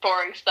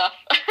 boring stuff.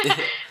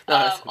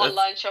 That's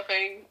online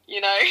shopping,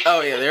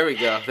 Oh yeah, there we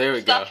go.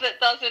 Stuff that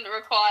doesn't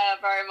require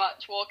very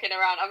much walking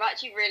around. I'm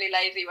actually really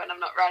lazy when I'm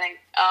not running.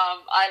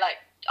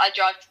 I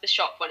drive to the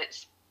shop when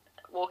it's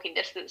walking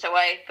distance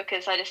away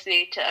because I just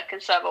need to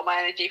conserve all my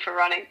energy for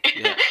running.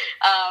 Yeah.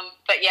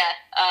 But yeah,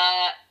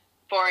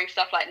 boring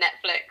stuff like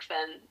Netflix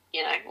and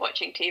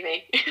watching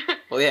TV.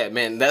 Well, yeah,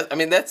 man.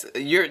 That's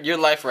your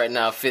life right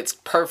now fits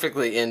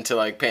perfectly into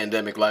like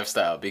pandemic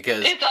lifestyle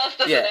because it does,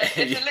 doesn't it?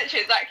 It's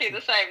literally exactly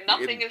the same.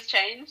 Nothing has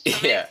changed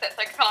for me except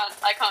I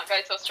can't go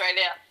to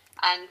Australia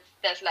and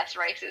there's less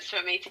races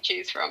for me to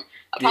choose from.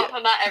 Apart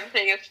from that,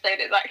 everything has stayed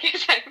exactly the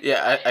same.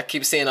 Yeah, I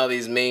keep seeing all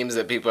these memes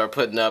that people are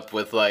putting up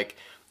with like.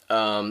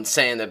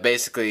 Saying that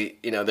basically,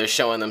 they're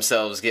showing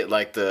themselves get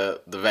like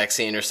the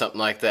vaccine or something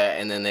like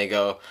that, and then they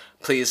go,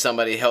 please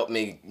somebody help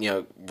me,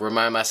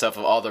 remind myself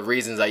of all the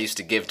reasons I used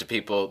to give to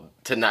people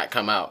to not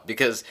come out.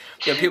 Because,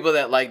 people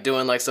that like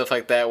doing like stuff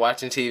like that,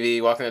 watching TV,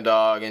 walking a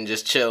dog, and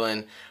just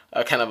chilling,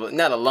 kind of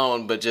not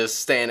alone, but just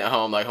staying at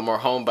home, like more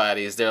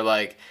homebodies, they're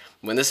like,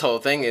 when this whole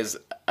thing is,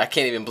 I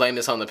can't even blame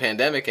this on the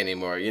pandemic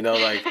anymore,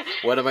 like,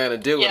 what am I going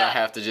to do when I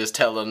have to just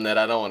tell them that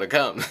I don't want to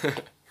come?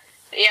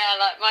 Yeah,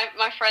 like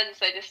my friends,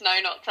 they just know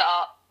not to.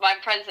 My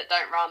friends that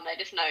don't run, they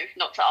just know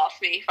not to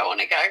ask me if I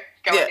want to go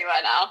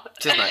anywhere now.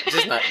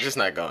 just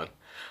not going.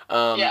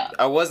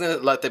 I wasn't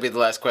gonna let that be the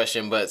last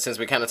question, but since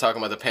we're kind of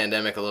talking about the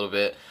pandemic a little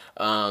bit,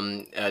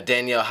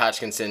 Danielle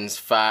Hodgkinson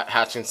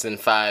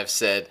 5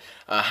 said,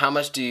 "How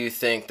much do you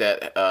think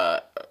that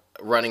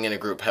running in a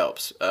group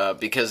helps?"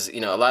 Because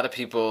a lot of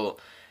people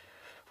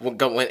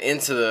went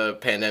into the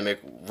pandemic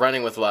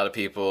running with a lot of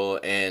people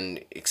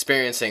and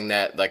experiencing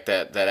that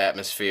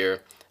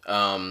atmosphere,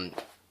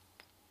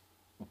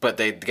 but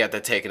they got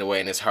that taken away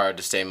and it's hard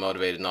to stay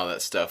motivated and all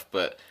that stuff.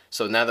 But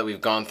so now that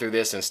we've gone through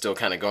this and still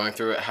kind of going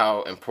through it,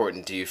 how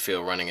important do you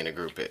feel running in a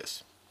group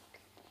is?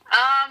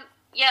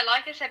 Yeah,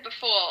 like I said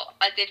before,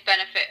 I did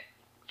benefit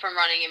from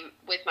running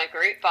with my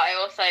group, but I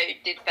also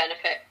did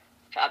benefit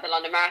at the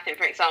London Marathon,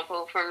 for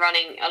example, from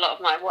running a lot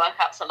of my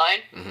workouts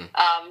alone,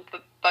 for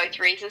both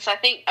reasons. So I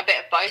think a bit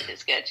of both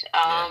is good.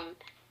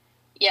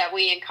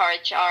 We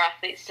encourage our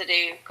athletes to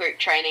do group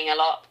training a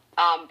lot,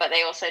 but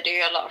they also do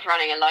a lot of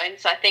running alone.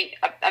 So I think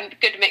a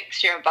good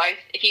mixture of both.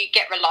 If you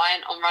get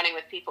reliant on running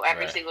with people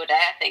every single day,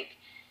 I think,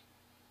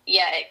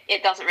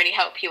 it doesn't really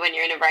help you when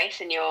you're in a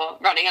race and you're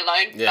running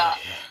alone. But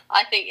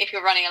I think if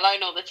you're running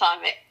alone all the time,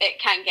 it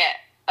can get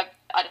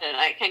I don't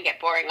know, it can get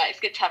boring. Like, it's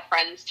good to have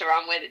friends to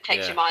run with. It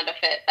takes your mind off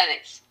it, and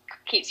it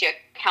keeps you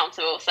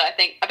accountable. So I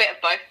think a bit of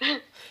both.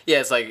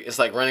 Yeah, it's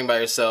like running by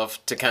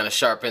yourself to kind of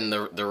sharpen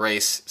the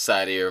race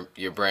side of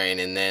your brain,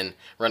 and then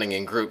running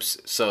in groups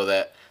so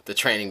that the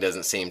training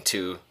doesn't seem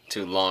too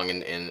long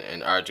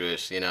and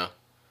arduous, Yeah.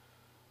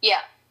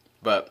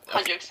 But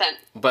 100%.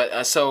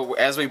 But so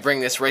as we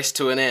bring this race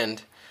to an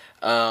end,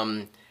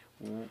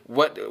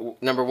 what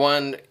number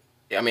one?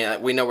 I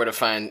mean, we know where to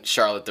find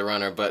Charlotte the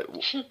runner, but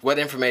what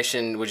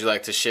information would you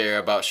like to share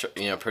about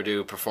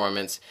Purdue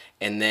performance?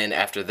 And then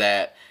after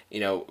that,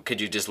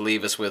 could you just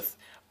leave us with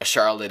a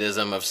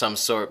Charlotteism of some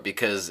sort,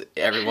 because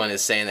everyone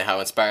is saying that how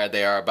inspired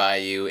they are by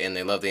you and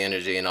they love the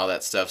energy and all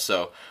that stuff.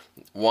 So,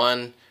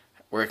 one,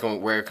 where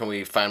can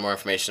we find more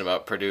information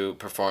about Purdue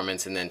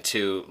performance? And then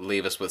two,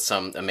 leave us with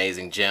some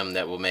amazing gem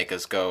that will make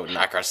us go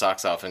knock our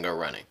socks off and go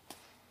running.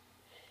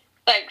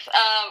 Thanks.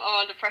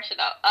 I'm under pressure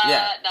now.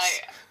 No.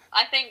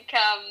 I think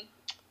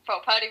for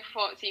Purdue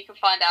Performance, you can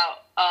find out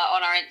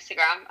on our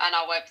Instagram and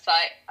our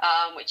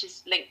website, which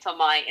is linked on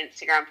my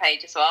Instagram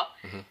page as well.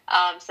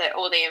 So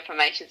all the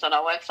information's on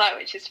our website,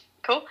 which is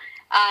cool.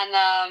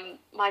 And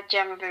my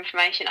gem of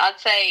information, I'd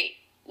say,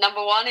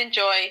 number one,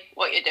 enjoy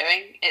what you're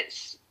doing.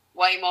 It's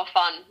way more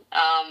fun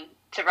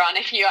to run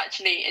if you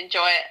actually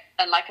enjoy it.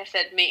 And like I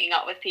said, meeting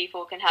up with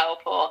people can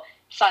help, or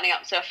signing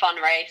up to a fun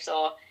race,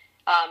 or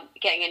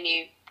getting a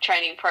new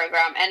training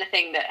program,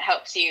 anything that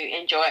helps you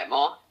enjoy it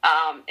more.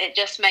 It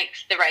just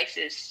makes the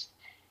races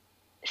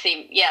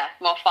seem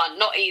more fun.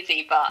 Not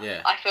easy, but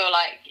I feel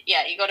like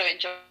you got to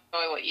enjoy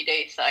what you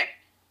do. So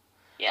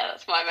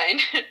that's my main.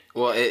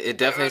 Well, it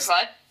definitely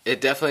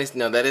it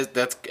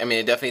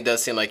definitely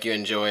does seem like you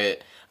enjoy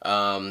it.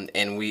 And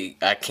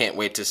I can't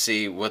wait to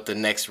see what your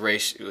next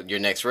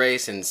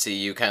race, and see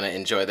you kind of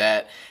enjoy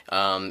that,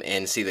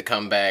 and see the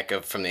comeback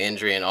from the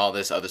injury and all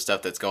this other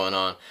stuff that's going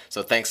on.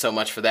 So thanks so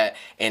much for that.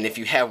 And if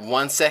you have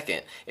 1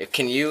 second,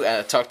 can you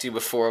talked to you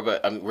before,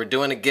 but we're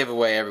doing a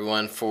giveaway,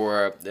 everyone,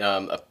 for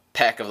a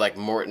pack of like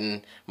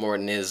Morton.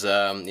 Morton is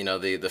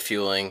the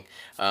fueling.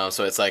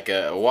 So it's like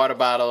a water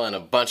bottle and a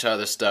bunch of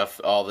other stuff,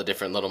 all the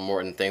different little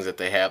Morton things that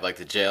they have, like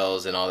the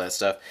gels and all that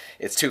stuff.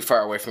 It's too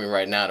far away from me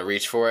right now to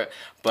reach for it,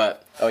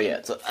 but oh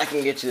yeah, so I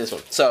can get you this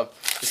one. So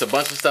just a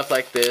bunch of stuff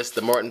like this,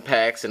 the Morton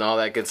packs and all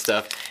that good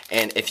stuff.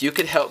 And if you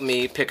could help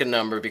me pick a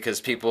number,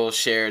 because people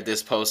shared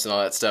this post and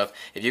all that stuff,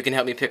 if you can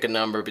help me pick a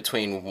number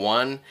between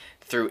 1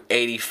 through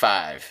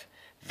 85,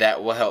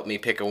 that will help me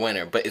pick a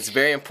winner. But it's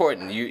very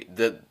important.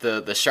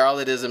 The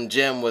Charlottism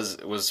gem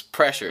was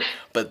pressured,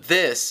 but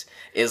this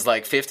is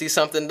like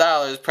 $50-something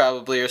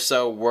probably or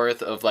so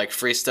worth of like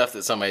free stuff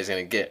that somebody's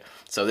gonna get.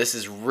 So this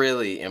is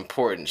really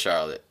important,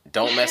 Charlotte.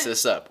 Don't mess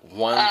this up.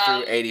 1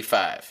 through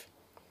 85.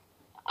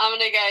 I'm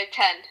gonna go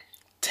 10.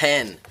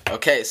 10.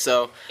 Okay,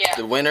 so yeah.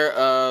 The winner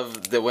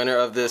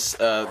of this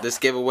this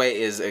giveaway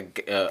is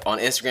on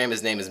Instagram.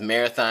 His name is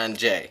Marathon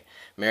J.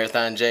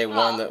 Marathon J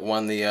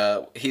won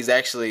the he's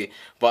actually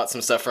bought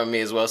some stuff from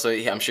me as well, so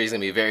I'm sure he's gonna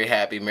be very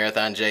happy.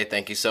 Marathon J,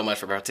 thank you so much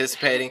for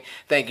participating.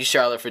 Thank you,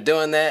 Charlotte, for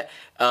doing that.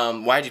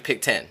 Why'd you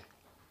pick 10?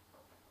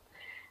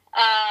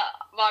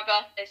 My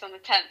birthday's on the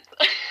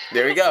 10th.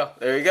 There you go.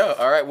 There you go.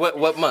 All right.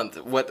 What month?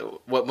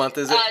 What month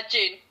is it?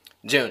 June.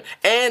 June.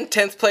 And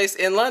 10th place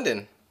in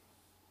London.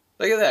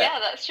 Look at that. Yeah,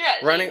 that's true.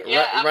 Running.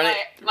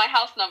 My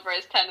house number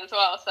is 10 as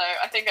well, so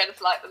I think I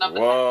just like the number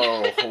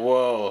 10.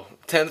 Whoa.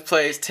 10th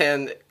place,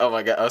 10. Oh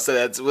my God. Oh,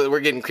 so we're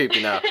getting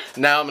creepy now.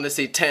 Now I'm gonna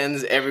see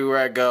 10s everywhere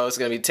I go. It's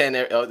gonna be 10.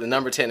 The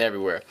number 10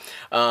 everywhere.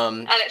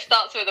 And it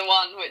starts with a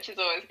 1, which is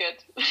always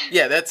good.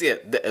 Yeah, that's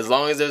it. As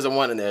long as there's a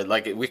 1 in there,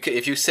 like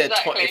if you said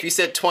exactly. If you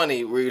said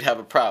 20, we would have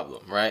a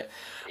problem, right?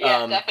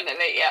 Yeah,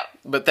 definitely, yeah.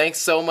 But thanks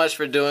so much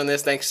for doing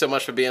this. Thanks so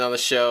much for being on the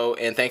show.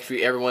 And thank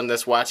you everyone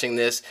that's watching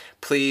this.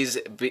 Please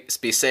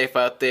be safe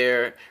out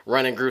there.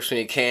 Run in groups when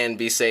you can.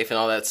 Be safe and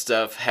all that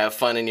stuff. Have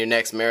fun in your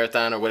next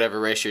marathon or whatever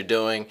race you're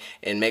doing.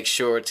 And make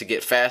sure to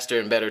get faster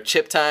and better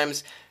chip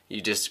times.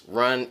 You just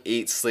run,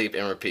 eat, sleep,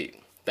 and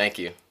repeat. Thank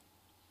you.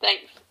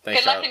 Thanks.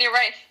 Good luck in your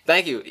race.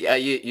 Thank you.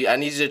 I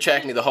need you to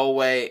track me the whole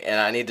way, and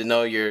I need to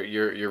know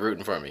you're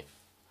rooting for me.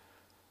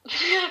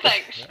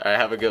 Thanks. All right,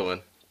 have a good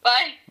one.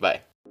 Bye. Bye.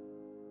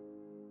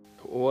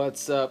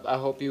 What's up? I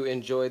hope you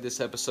enjoyed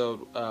this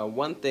episode.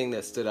 One thing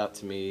that stood out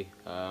to me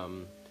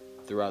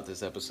throughout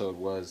this episode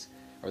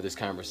this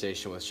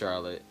conversation with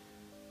Charlotte,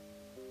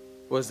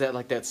 was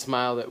that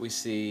smile that we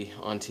see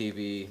on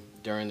TV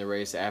during the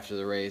race, after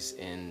the race,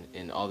 and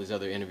in all these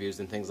other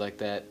interviews and things like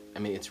that. I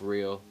mean, it's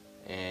real,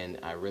 and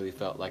I really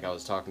felt like I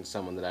was talking to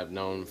someone that I've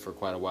known for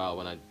quite a while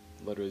when I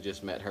literally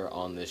just met her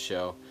on this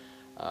show.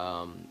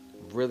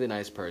 Really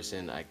nice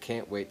person. I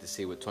can't wait to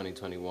see what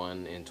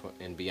 2021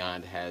 and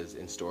beyond has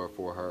in store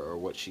for her, or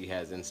what she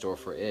has in store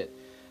for it.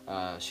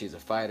 She's a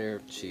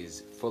fighter.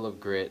 She's full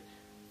of grit,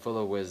 full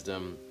of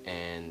wisdom,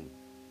 and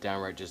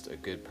downright just a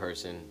good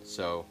person.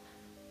 So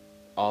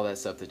all that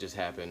stuff that just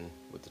happened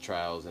with the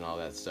trials and all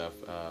that stuff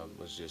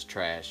was just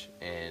trash,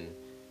 and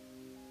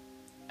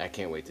I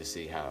can't wait to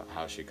see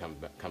how she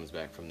comes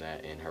back from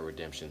that and her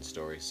redemption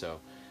story. So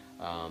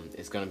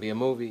it's going to be a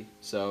movie,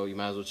 so you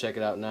might as well check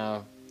it out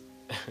now.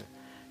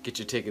 Get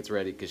your tickets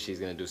ready, because she's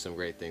going to do some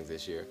great things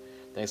this year.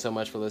 Thanks so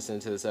much for listening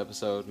to this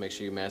episode. Make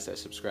sure you mash that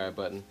subscribe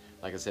button.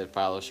 Like I said,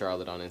 follow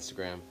Charlotte on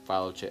Instagram.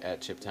 Follow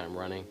at ChipTime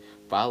Running.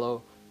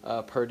 Follow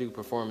Purdue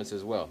Performance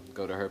as well.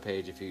 Go to her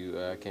page. If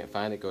you can't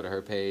find it, go to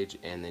her page,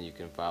 and then you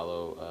can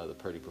follow the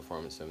Purdue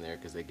Performance from there,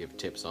 because they give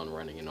tips on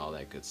running and all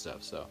that good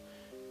stuff. So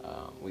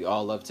we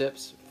all love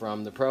tips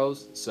from the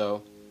pros,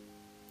 so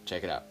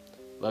check it out.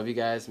 Love you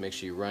guys. Make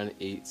sure you run,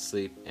 eat,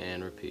 sleep,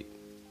 and repeat.